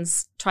doctor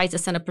tries to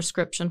send a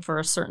prescription for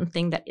a certain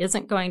thing that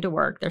isn't going to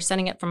work, they're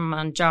sending it from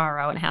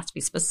Mounjaro and it has to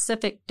be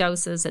specific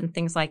doses and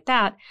things like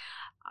that.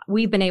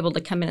 We've been able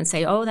to come in and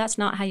say, oh, that's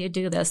not how you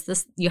do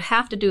this. You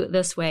have to do it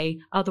this way.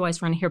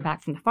 Otherwise, we're going to hear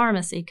back from the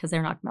pharmacy because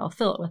they're not going to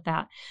fill it with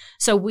that.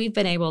 So we've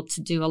been able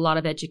to do a lot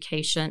of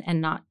education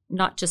and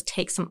not just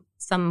take some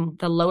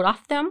the load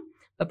off them,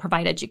 but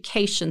provide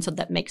education so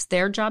that makes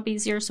their job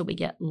easier. So we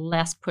get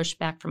less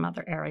pushback from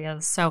other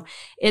areas. So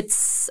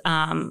it's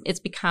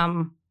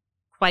become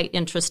quite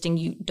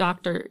interesting.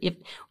 If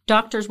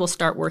doctors will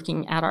start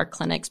working at our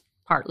clinics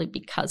partly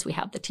because we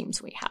have the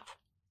teams we have.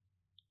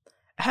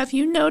 Have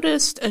you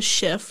noticed a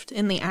shift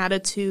in the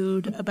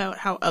attitude about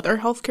how other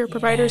healthcare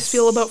providers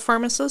feel about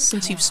pharmacists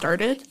since you've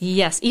started?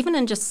 Yes, even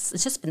it's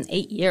just been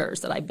 8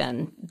 years that I've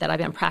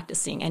been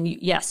practicing, and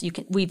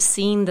we've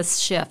seen this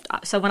shift.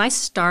 So when I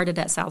started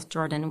at South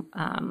Jordan,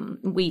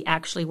 we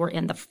actually were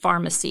in the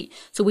pharmacy,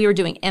 so we were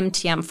doing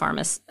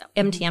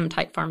MTM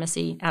type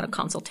pharmacy out of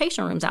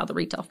consultation rooms out of the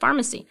retail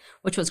pharmacy,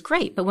 which was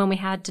great. But when we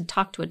had to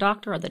talk to a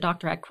doctor or the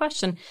doctor had a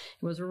question,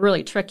 it was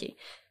really tricky.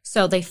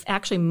 So they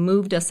actually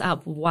moved us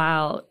up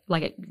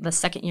the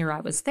second year I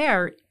was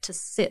there to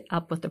sit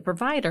up with the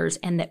providers,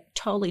 and that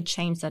totally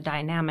changed the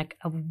dynamic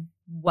of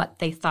what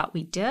they thought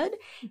we did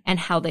and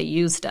how they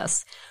used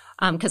us.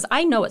 Because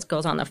I know what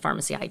goes on in the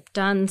pharmacy. I've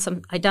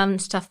done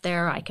stuff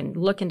there. I can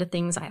look into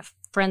things. I have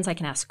friends I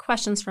can ask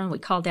questions from. We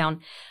call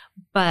down.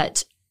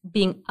 But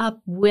being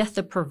up with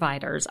the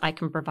providers, I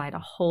can provide a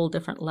whole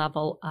different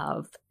level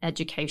of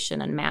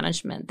education and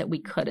management that we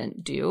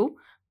couldn't do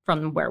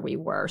from where we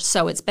were.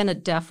 So it's been a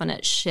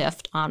definite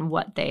shift on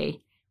what they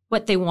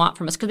want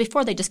from us. Because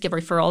before they just give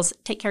referrals,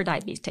 take care of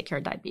diabetes, take care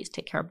of diabetes,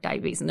 take care of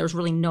diabetes. And there's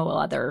really no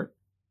other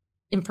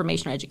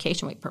information or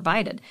education we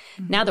provided.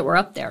 Now that we're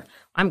up there,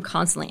 I'm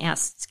constantly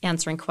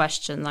answering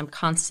questions. I'm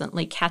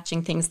constantly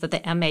catching things that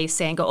the MA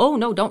say and go, oh,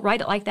 no, don't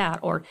write it like that.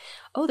 Or,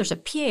 oh, there's a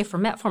PA for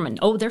metformin.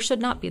 Oh, there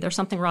should not be. There's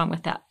something wrong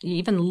with that.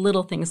 Even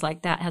little things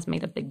like that has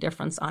made a big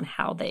difference on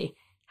how they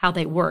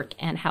work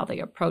and how they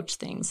approach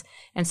things.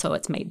 And so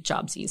it's made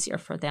jobs easier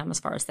for them as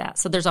far as that.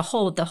 So there's the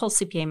whole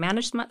CPA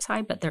management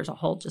side, but there's a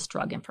whole just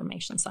drug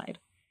information side.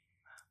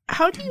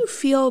 How do you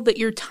feel that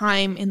your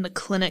time in the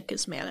clinic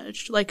is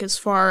managed? Like as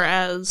far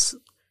as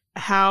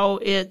how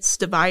it's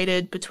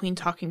divided between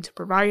talking to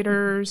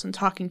providers and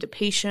talking to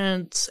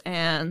patients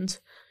and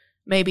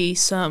maybe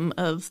some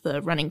of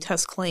the running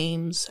test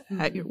claims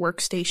at your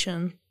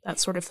workstation, that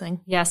sort of thing?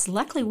 Yes.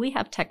 Luckily, we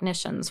have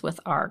technicians with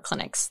our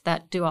clinics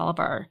that do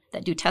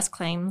that do test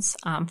claims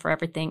for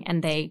everything.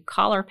 And they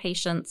call our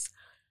patients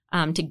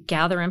to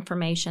gather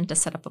information, to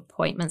set up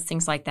appointments,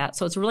 things like that.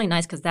 So it's really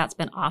nice because that's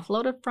been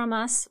offloaded from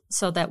us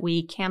so that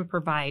we can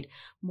provide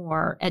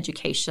more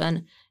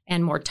education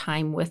and more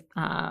time with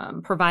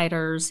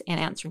providers and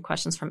answering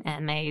questions from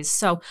MAs.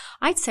 So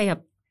I'd say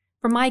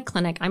for my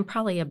clinic, I'm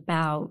probably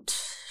about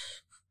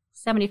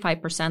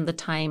 75% of the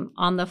time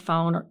on the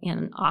phone or in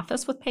an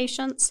office with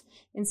patients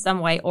in some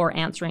way, or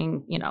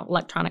answering,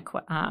 electronic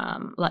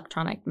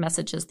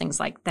messages, things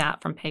like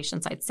that from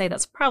patients. I'd say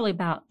that's probably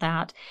about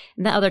that.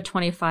 And the other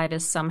 25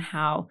 is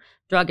somehow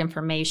drug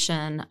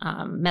information,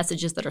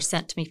 messages that are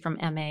sent to me from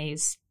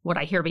MAs, what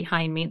I hear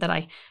behind me that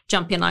I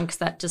jump in on because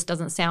that just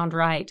doesn't sound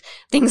right,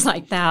 things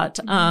like that.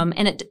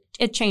 And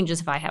it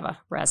changes if I have a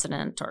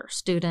resident or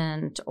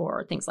student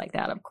or things like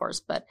that, of course.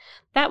 But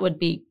that would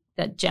be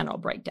the general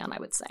breakdown, I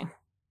would say.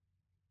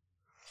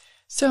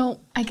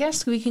 So I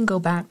guess we can go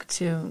back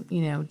to,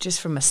 just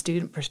from a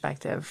student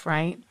perspective,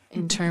 right?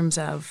 In terms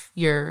of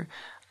your,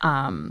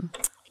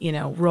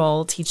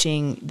 role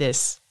teaching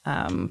this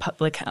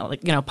public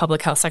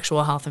health,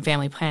 sexual health, and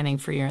family planning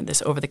for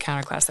this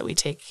over-the-counter class that we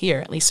take here,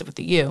 at least with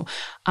the U.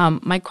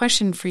 My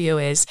question for you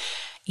is,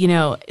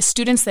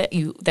 students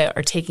that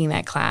are taking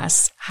that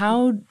class,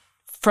 how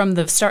from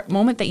the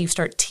moment that you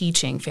start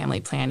teaching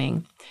family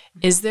planning,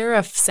 is there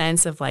a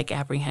sense of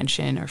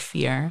apprehension or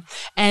fear?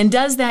 And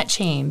does that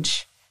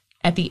change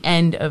at the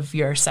end of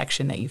your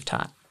section that you've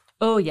taught?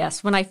 Oh,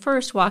 yes. When I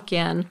first walk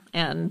in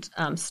and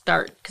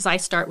because I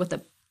start with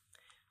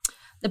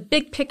the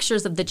big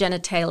pictures of the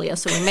genitalia,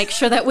 so we make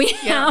sure that we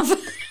have.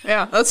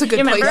 Yeah, that's a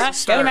good place to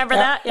start. You remember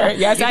that? Yeah.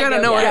 Yes, you got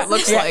to know what it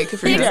looks like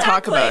if you're going to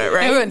talk about it,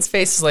 right? Everyone's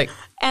face is like...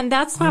 And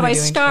that's how I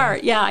start.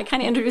 Today? Yeah, I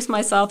kind of introduce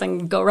myself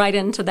and go right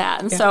into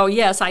that. And so,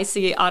 yes, I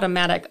see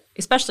automatic,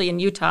 especially in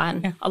Utah,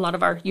 and a lot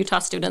of our Utah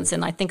students,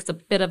 and I think it's a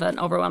bit of an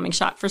overwhelming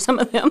shock for some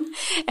of them.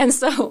 And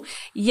so,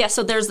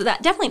 so there's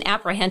that definitely an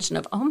apprehension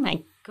of, oh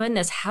my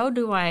goodness, how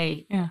do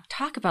I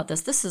talk about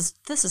this? This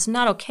is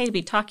not okay to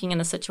be talking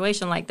in a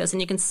situation like this. And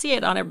you can see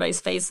it on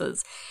everybody's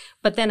faces.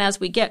 But then as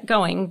we get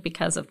going,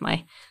 because of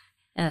my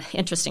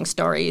interesting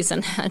stories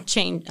and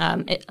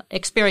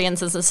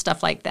experiences and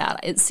stuff like that,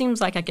 it seems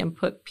like I can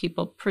put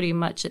people pretty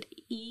much at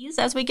ease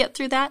as we get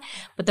through that.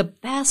 But the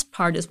best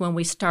part is when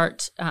we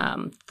start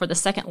for the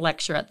second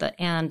lecture at the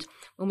end,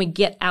 when we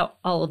get out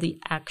all of the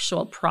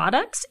actual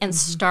products and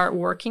start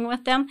working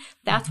with them,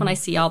 that's when I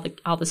see all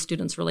the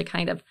students really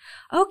kind of,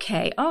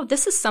 okay, oh,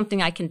 this is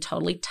something I can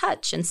totally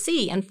touch and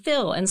see and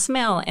feel and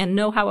smell and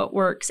know how it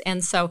works.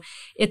 And so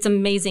it's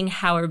amazing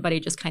how everybody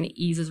just kind of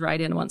eases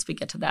right in once we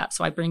get to that.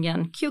 So I bring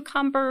in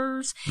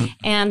cucumbers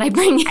and I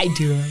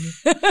do.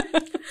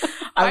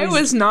 I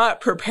was not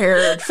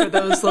prepared for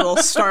those little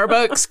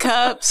Starbucks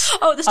cups.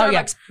 Oh, the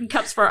Starbucks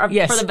cups for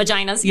the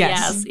vaginas.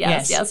 Yes.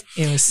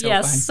 It was so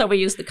fun. So we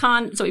use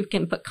so we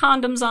can put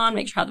condoms on,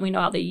 make sure that we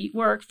know how they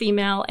work,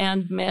 female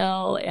and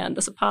male, and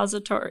the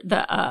suppository,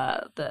 the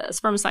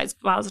spermicide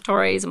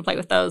suppositories, and play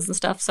with those and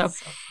stuff. So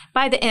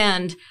by the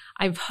end,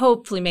 I've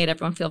hopefully made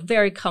everyone feel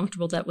very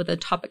comfortable that when the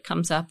topic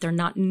comes up, they're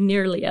not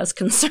nearly as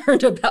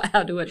concerned about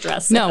how to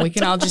address it. No, we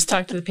can all just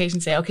talk to the patient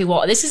and say, okay,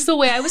 well, this is the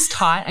way I was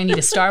taught. I need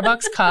a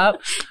Starbucks cup.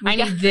 I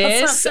need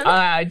this. Do you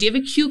have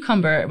a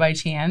cucumber by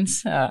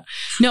chance?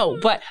 No,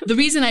 but the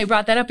reason I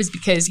brought that up is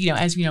because,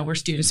 as you know, we're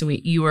students and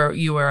you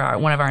were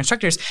one of our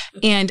instructors.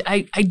 And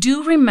I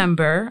do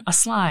remember a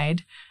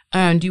slide.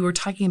 And you were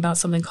talking about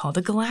something called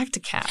a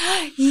galacticap.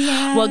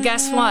 Yes. Well,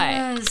 guess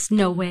what?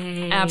 No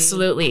way.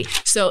 Absolutely.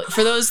 So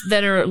for those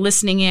that are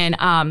listening in,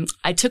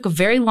 I took a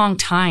very long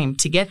time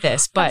to get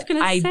this, but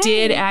I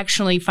did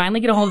actually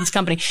finally get a hold of this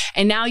company.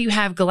 And now you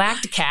have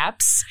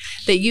galacticaps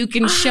that you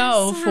can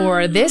show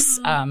for this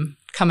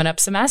coming up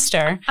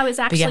semester. I was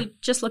actually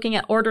just looking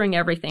at ordering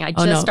everything. I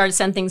started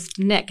sending things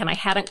to Nick, and I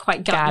hadn't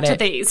quite gotten to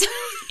these.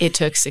 It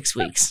took 6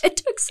 weeks. It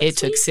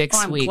took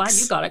 6 weeks? I'm glad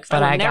you got it,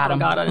 but I got him.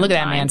 Look at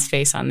that man's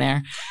face on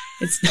there.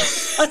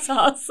 That's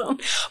awesome.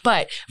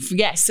 But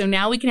yes, so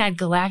now we can add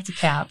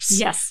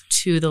galacticaps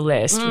to the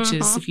list, which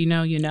is, if you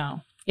know, you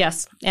know.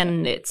 Yes,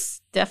 and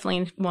it's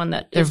definitely one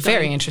that they're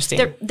very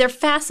interesting. They're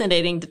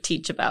fascinating to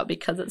teach about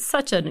because it's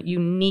such a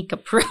unique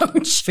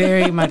approach.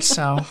 Very much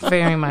so.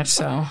 Very much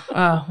so.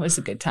 Oh, it was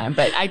a good time.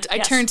 But I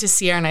turned to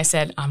Sierra and I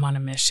said, I'm on a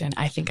mission.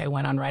 I think I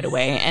went on right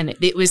away. And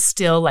it was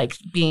still like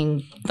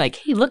being like,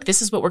 hey, look,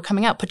 this is what we're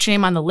coming out. Put your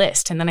name on the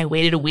list. And then I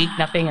waited a week,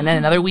 nothing. And then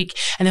another week.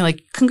 And they're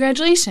like,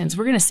 congratulations,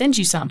 we're going to send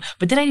you some.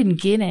 But then I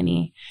didn't get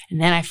any. And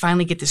then I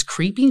finally get this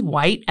creepy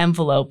white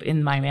envelope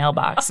in my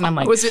mailbox. And I'm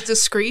like, was it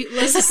discreet?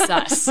 This is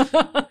sus.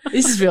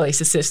 This is really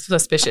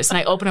suspicious. And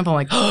I open up, I'm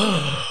like,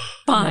 oh,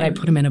 and then I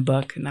put them in a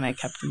book, and then I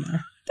kept them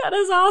there. That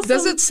is awesome.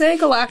 Does it say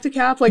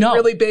Galacticap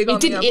really big on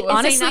the envelope?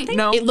 Honestly,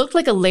 no. It looked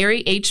like a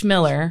Larry H.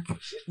 Miller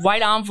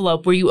white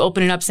envelope where you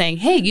open it up saying,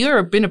 hey,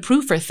 you've been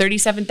approved for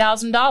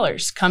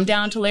 $37,000. Come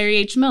down to Larry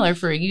H. Miller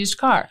for a used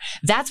car.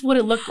 That's what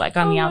it looked like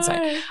on the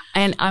outside.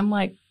 And I'm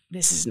like,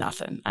 this is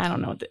nothing. I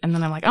don't know. And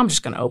then I'm like, I'm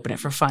just going to open it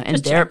for fun.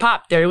 And there it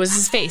popped. There was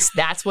his face.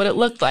 That's what it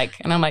looked like.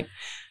 And I'm like,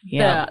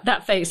 yeah.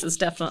 That face is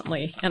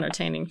definitely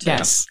entertaining too.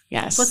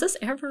 Yes. Was this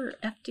ever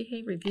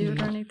FDA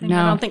reviewed or anything?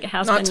 No. I don't think it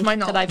has been to my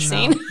knowledge. That I've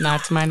seen.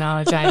 Not to my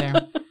knowledge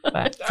either.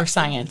 But for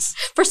science.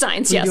 For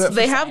science, yes.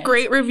 They have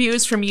great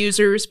reviews from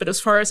users, but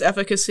as far as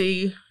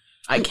efficacy,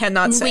 I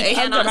cannot say. We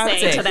cannot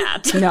say to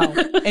that. No.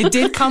 It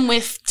did come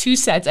with 2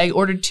 sets. I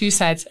ordered 2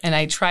 sets, and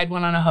I tried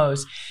one on a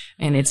hose,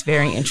 and it's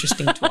very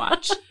interesting to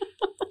watch.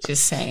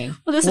 Just saying.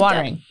 Well,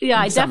 watering.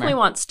 I definitely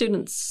want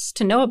students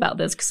to know about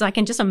this because I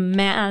can just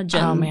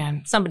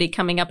imagine somebody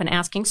coming up and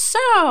asking,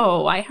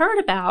 so I heard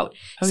about.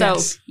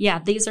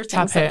 These are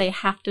things that they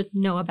have to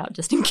know about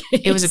just in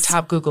case. It was a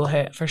top Google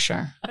hit for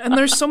sure. And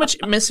there's so much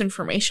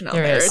misinformation out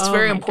there. It's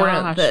very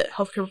important that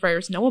healthcare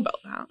providers know about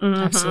that.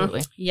 Mm-hmm.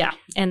 Absolutely. Yeah.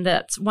 And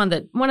that's one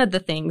of the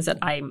things that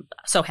I'm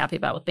so happy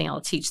about with being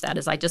able to teach that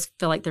is I just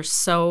feel like there's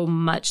so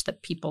much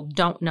that people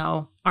don't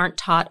know, aren't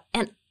taught.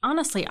 And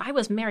honestly, I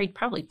was married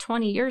probably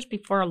 20 years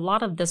before a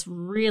lot of this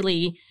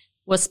really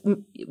was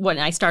when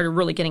I started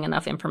really getting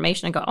enough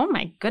information and go, oh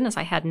my goodness,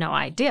 I had no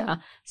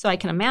idea. So I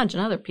can imagine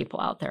other people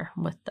out there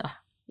with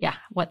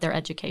what their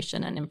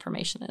education and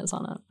information is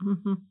on it.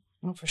 Mm-hmm.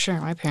 Well, for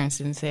sure. My parents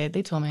didn't say it.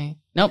 They told me,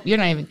 nope, you're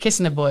not even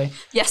kissing a boy.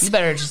 Yes. You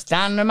better just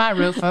down under my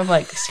roof. I'm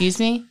like, excuse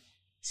me,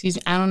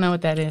 I don't know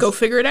what that is. Go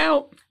figure it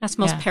out. That's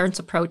most parents'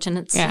 approach, and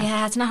it's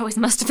it's not always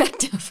the most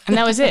effective. And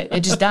that was it.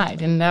 It just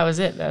died, and that was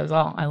it. That was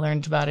all. I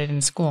learned about it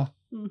in school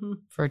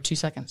for 2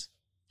 seconds.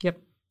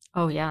 Yep.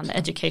 Oh yeah, and the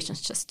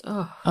education's just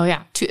Oh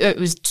yeah. It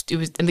was,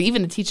 and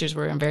even the teachers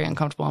were very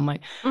uncomfortable. I'm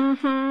like,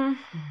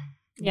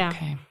 yeah.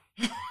 Okay.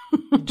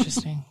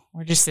 Interesting.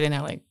 We're just sitting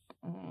there like,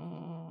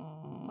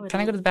 can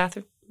I go to the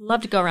bathroom?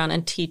 Love to go around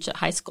and teach at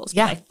high schools.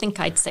 Yeah. I think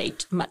I'd say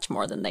much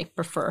more than they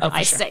prefer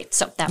I say.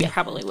 So that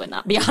probably would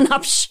not be an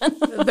option.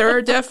 There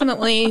are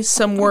definitely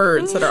some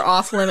words that are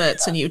off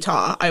limits in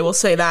Utah. I will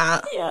say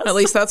that. Yes. At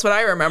least that's what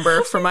I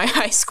remember from my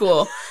high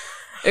school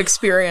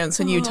experience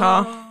in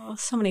Utah. Oh,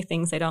 so many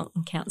things they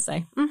can't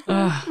say.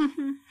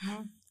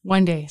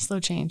 One day, slow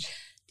change.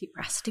 Deep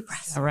breaths.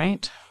 All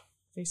right.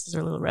 Faces are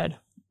a little red.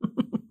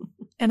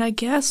 And I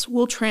guess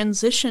we'll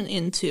transition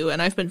into,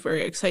 and I've been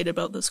very excited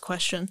about this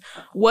question,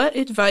 what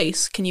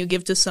advice can you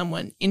give to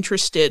someone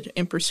interested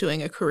in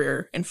pursuing a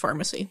career in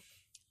pharmacy?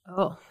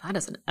 Oh, that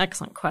is an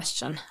excellent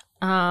question.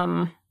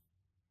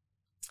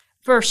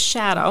 First,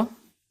 shadow.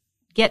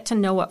 Get to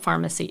know what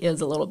pharmacy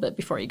is a little bit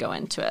before you go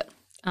into it.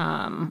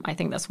 I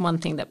think that's one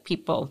thing that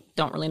people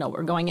don't really know what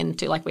we're going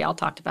into. Like we all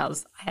talked about,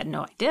 is I had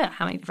no idea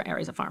how many different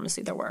areas of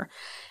pharmacy there were.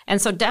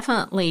 And so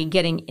definitely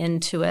getting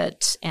into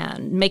it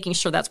and making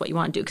sure that's what you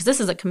want to do, because this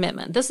is a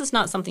commitment. This is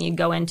not something you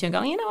go into and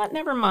go, you know what,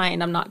 never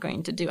mind, I'm not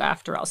going to do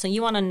after all. So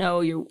you want to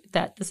know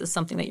that this is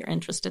something that you're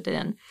interested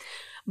in.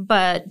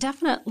 But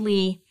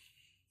definitely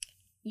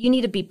you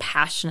need to be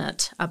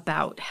passionate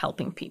about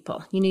helping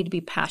people. You need to be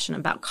passionate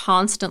about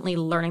constantly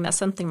learning. That's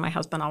something my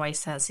husband always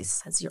says. He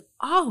says, you're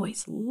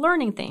always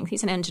learning things.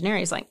 He's an engineer.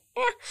 He's like,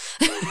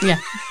 Yeah,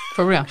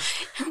 for real.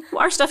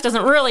 Our stuff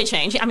doesn't really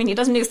change. I mean, he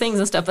does new things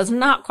and stuff, but it's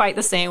not quite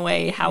the same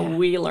way how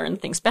we learn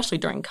things, especially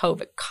during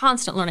COVID.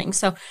 Constant learning.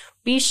 So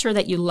be sure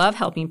that you love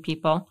helping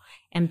people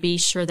and be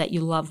sure that you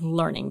love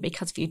learning,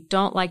 because if you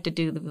don't like to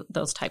do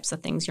those types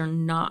of things, you're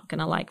not going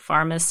to like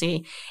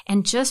pharmacy.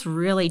 And just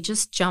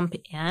jump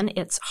in.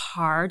 It's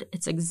hard.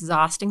 It's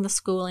exhausting, the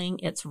schooling.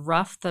 It's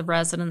rough, the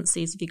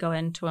residencies, if you go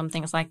into them,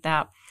 things like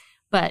that.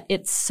 But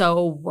it's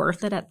so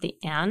worth it at the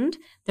end.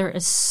 There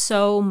is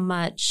so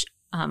much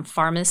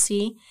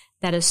pharmacy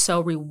that is so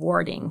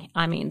rewarding.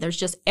 I mean, there's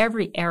just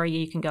every area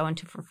you can go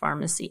into for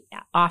pharmacy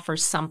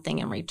offers something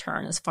in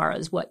return as far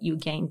as what you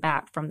gain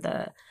back from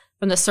the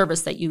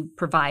service that you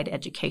provide,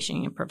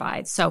 education you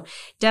provide. So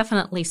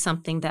definitely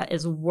something that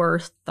is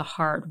worth the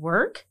hard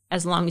work,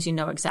 as long as you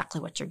know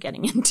exactly what you're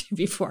getting into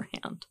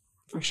beforehand.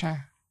 For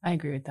sure. I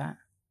agree with that.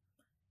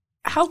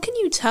 How can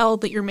you tell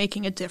that you're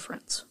making a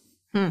difference?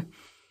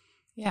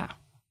 Yeah.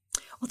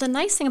 Well, the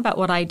nice thing about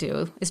what I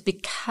do is,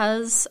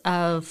 because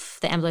of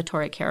the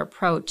ambulatory care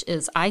approach,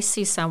 is I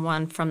see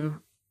someone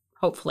from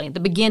hopefully the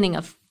beginning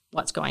of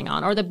what's going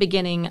on or the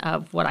beginning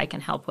of what I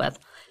can help with.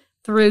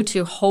 through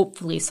to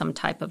hopefully some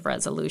type of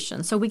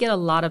resolution. So we get a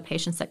lot of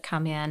patients that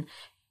come in,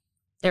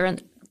 they're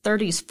in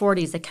 30s,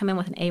 40s, they come in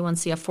with an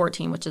A1C of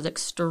 14, which is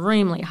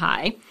extremely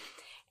high.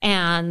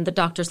 And the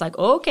doctor's like,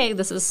 okay,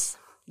 this is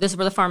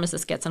where the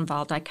pharmacist gets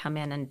involved. I come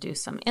in and do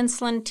some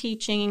insulin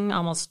teaching.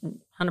 Almost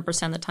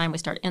 100% of the time we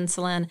start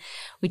insulin.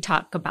 We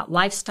talk about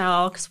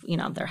lifestyle because,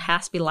 there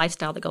has to be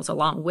lifestyle that goes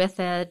along with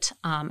it,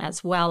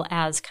 as well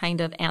as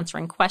kind of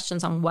answering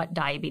questions on what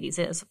diabetes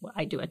is.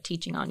 I do a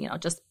teaching on,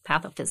 just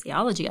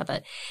pathophysiology of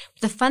it.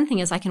 But the fun thing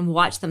is I can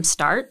watch them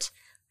start,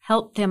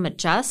 help them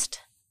adjust,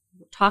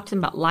 talk to them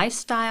about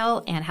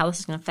lifestyle and how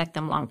this is going to affect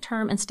them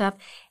long-term and stuff,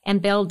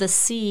 and be able to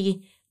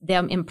see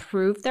them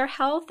improve their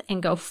health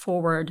and go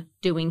forward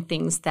doing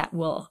things that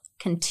they'll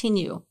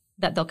continue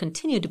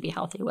to be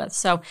healthy with.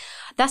 So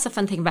that's the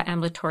fun thing about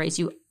ambulatory is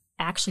you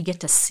actually get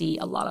to see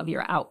a lot of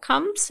your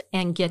outcomes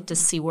and get to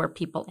see where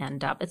people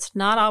end up. It's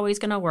not always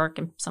going to work.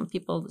 And some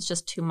people, it's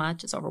just too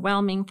much. It's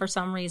overwhelming for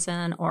some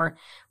reason, or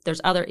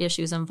there's other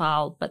issues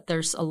involved. But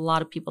there's a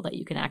lot of people that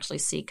you can actually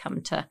see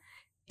come to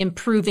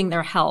improving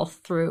their health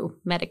through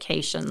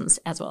medications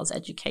as well as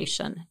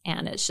education.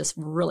 And it's just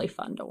really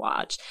fun to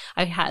watch.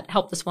 I had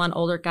helped this one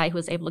older guy who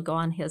was able to go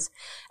on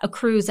a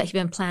cruise that he'd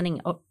been planning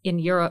in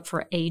Europe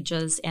for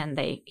ages. And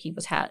he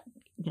was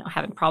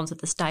having problems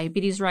with this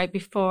diabetes right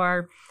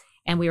before.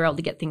 And we were able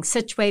to get things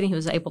situated. He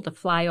was able to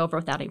fly over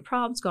without any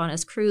problems, go on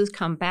his cruise,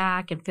 come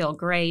back and feel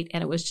great.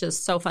 And it was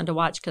just so fun to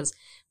watch because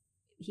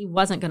he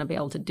wasn't going to be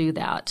able to do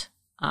that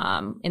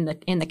in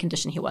the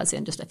condition he was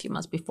in just a few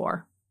months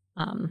before.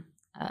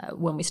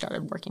 When we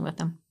started working with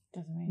them.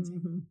 That's amazing.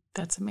 Mm-hmm.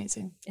 That's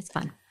amazing. It's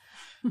fun.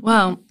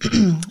 Well,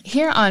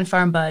 here on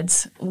Farm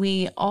Buds,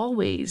 we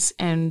always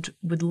and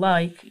would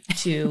like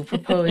to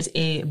propose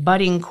a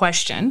budding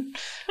question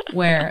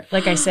where,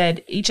 like I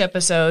said, each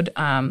episode,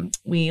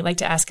 we like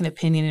to ask an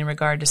opinion in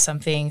regard to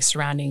something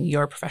surrounding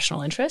your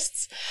professional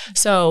interests.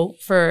 So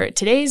for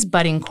today's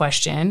budding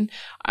question,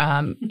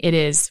 it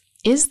is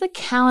the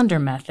calendar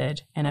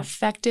method an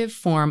effective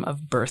form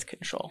of birth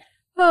control?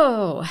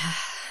 Oh,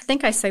 I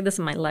think I say this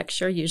in my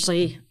lecture.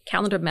 Usually,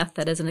 calendar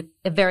method is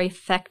a very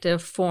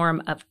effective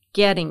form of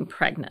getting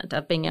pregnant,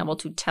 of being able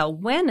to tell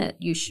when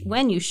you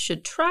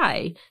should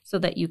try so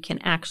that you can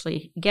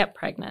actually get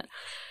pregnant.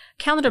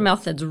 Calendar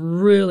method's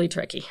really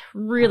tricky,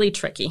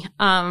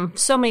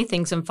 So many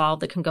things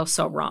involved that can go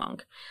so wrong.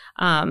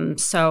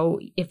 So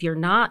if you're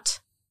not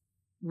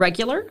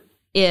regular,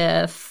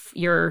 if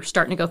you're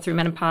starting to go through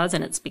menopause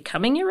and it's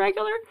becoming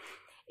irregular,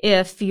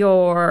 if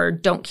you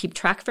don't keep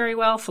track very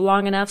well for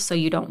long enough, so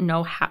you don't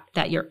know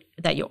that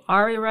you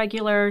are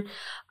irregular,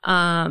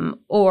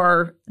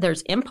 or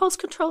there's impulse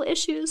control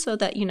issues, so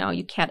that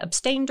you can't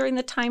abstain during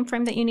the time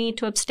frame that you need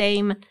to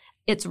abstain.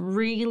 It's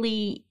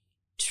really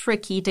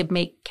tricky to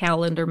make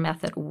calendar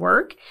method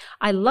work.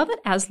 I love it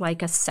as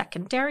like a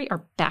secondary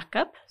or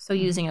backup. So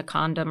using a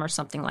condom or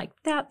something like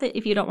that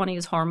if you don't want to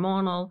use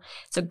hormonal,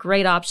 it's a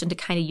great option to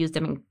kind of use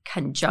them in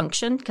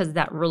conjunction because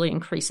that really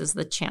increases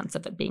the chance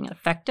of it being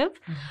effective.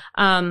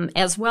 Mm-hmm.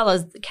 As well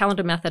as the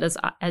calendar method,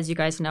 as you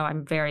guys know,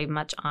 I'm very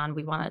much on,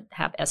 we want to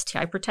have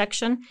STI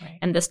protection. Right.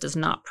 And this does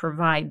not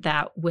provide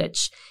that,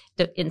 which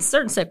in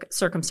certain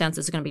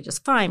circumstances is going to be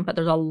just fine, but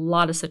there's a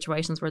lot of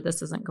situations where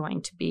this isn't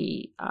going to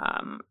be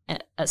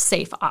a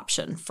safe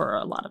option for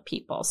a lot of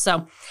people.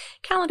 So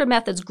calendar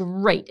method's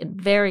great in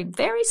very,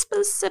 very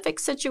specific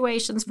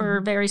situations for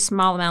a very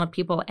small amount of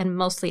people and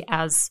mostly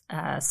as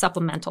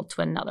supplemental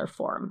to another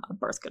form of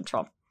birth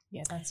control.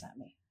 Yeah, that's not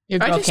me.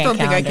 I just don't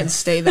think I can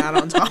stay that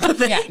on top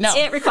of it. Yeah, no.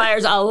 It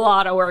requires a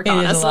lot of work,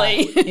 honestly.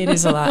 It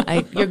is a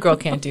lot. Your girl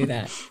can't do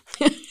that.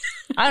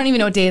 I don't even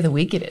know what day of the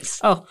week it is.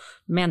 Oh,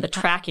 man, the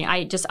tracking.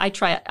 I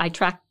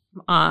track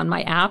on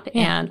my app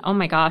and oh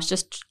my gosh,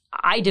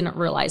 I didn't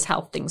realize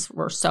how things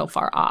were so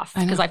far off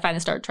because I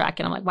finally started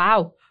tracking. I'm like,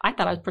 wow, I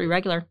thought I was pretty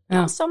regular.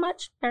 Not so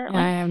much, apparently.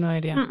 I have no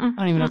idea. I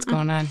don't even know what's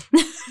going on.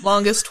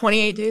 Longest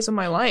 28 days of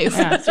my life.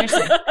 Yeah,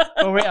 seriously.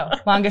 For real.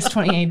 Longest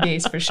 28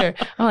 days for sure.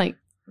 I'm like,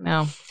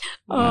 no.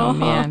 Oh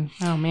man.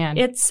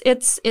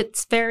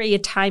 It's very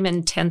time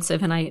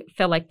intensive and I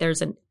feel like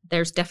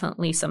there's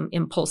definitely some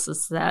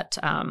impulses that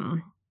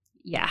can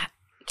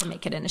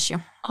make it an issue.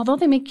 Although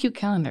they make cute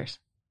calendars.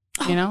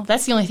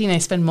 That's the only thing I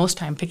spend most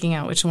time picking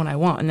out which one I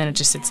want, and then it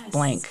just sits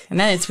blank, and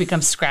then it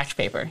becomes scratch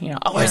paper.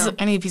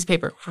 I need a piece of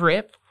paper.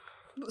 Rip.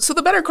 So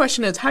the better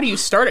question is, how do you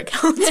start a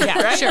calendar?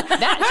 Yeah, right? Sure.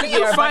 How do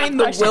you find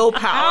the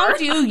willpower? How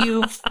do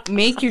you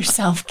make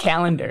yourself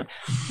calendar?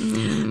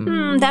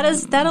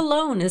 That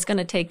alone is going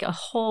to take a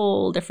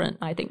whole different,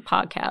 I think,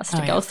 podcast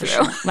to go through.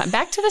 Sure.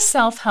 Back to the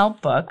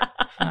self-help book.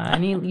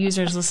 Any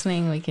users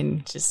listening, we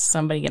can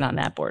somebody get on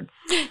that board.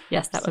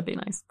 Yes, that would be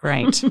nice.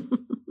 Right.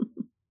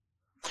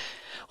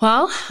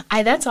 Well,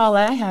 that's all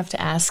I have to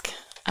ask.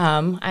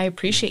 I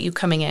appreciate you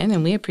coming in,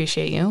 and we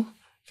appreciate you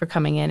for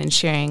coming in and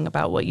sharing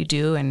about what you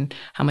do and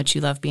how much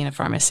you love being a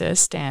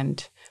pharmacist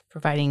and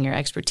providing your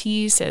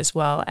expertise as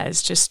well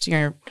as just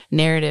your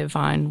narrative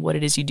on what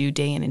it is you do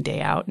day in and day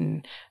out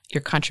and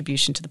your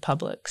contribution to the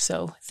public.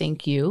 So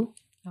thank you.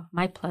 Oh,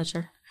 my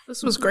pleasure.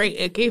 This was great.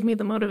 It gave me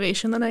the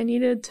motivation that I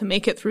needed to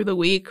make it through the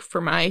week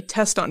for my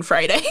test on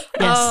Friday.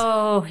 Yes.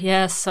 Oh,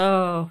 yes.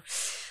 Oh,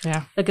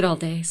 yeah. The good old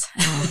days.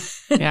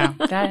 Yeah.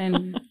 That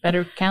and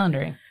better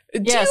calendaring.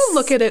 Do you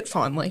look at it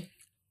fondly?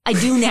 I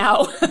do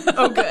now.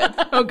 Oh, good.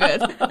 Oh,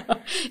 good.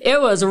 It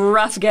was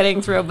rough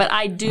getting through, but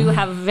I do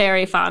have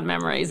very fond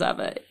memories of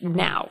it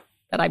now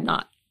that I'm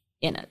not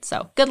in it.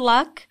 So good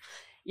luck.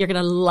 You're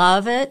going to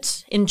love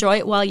it. Enjoy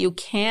it while you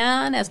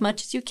can, as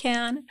much as you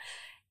can.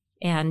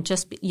 And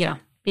just,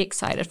 be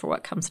excited for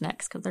what comes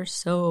next because there's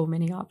so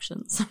many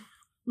options.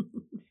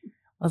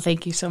 Well,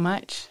 thank you so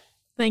much.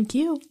 Thank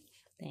you.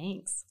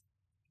 Thanks.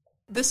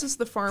 This is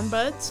the Farm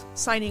Buds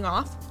signing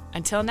off.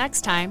 Until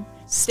next time,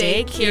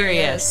 Stay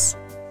curious.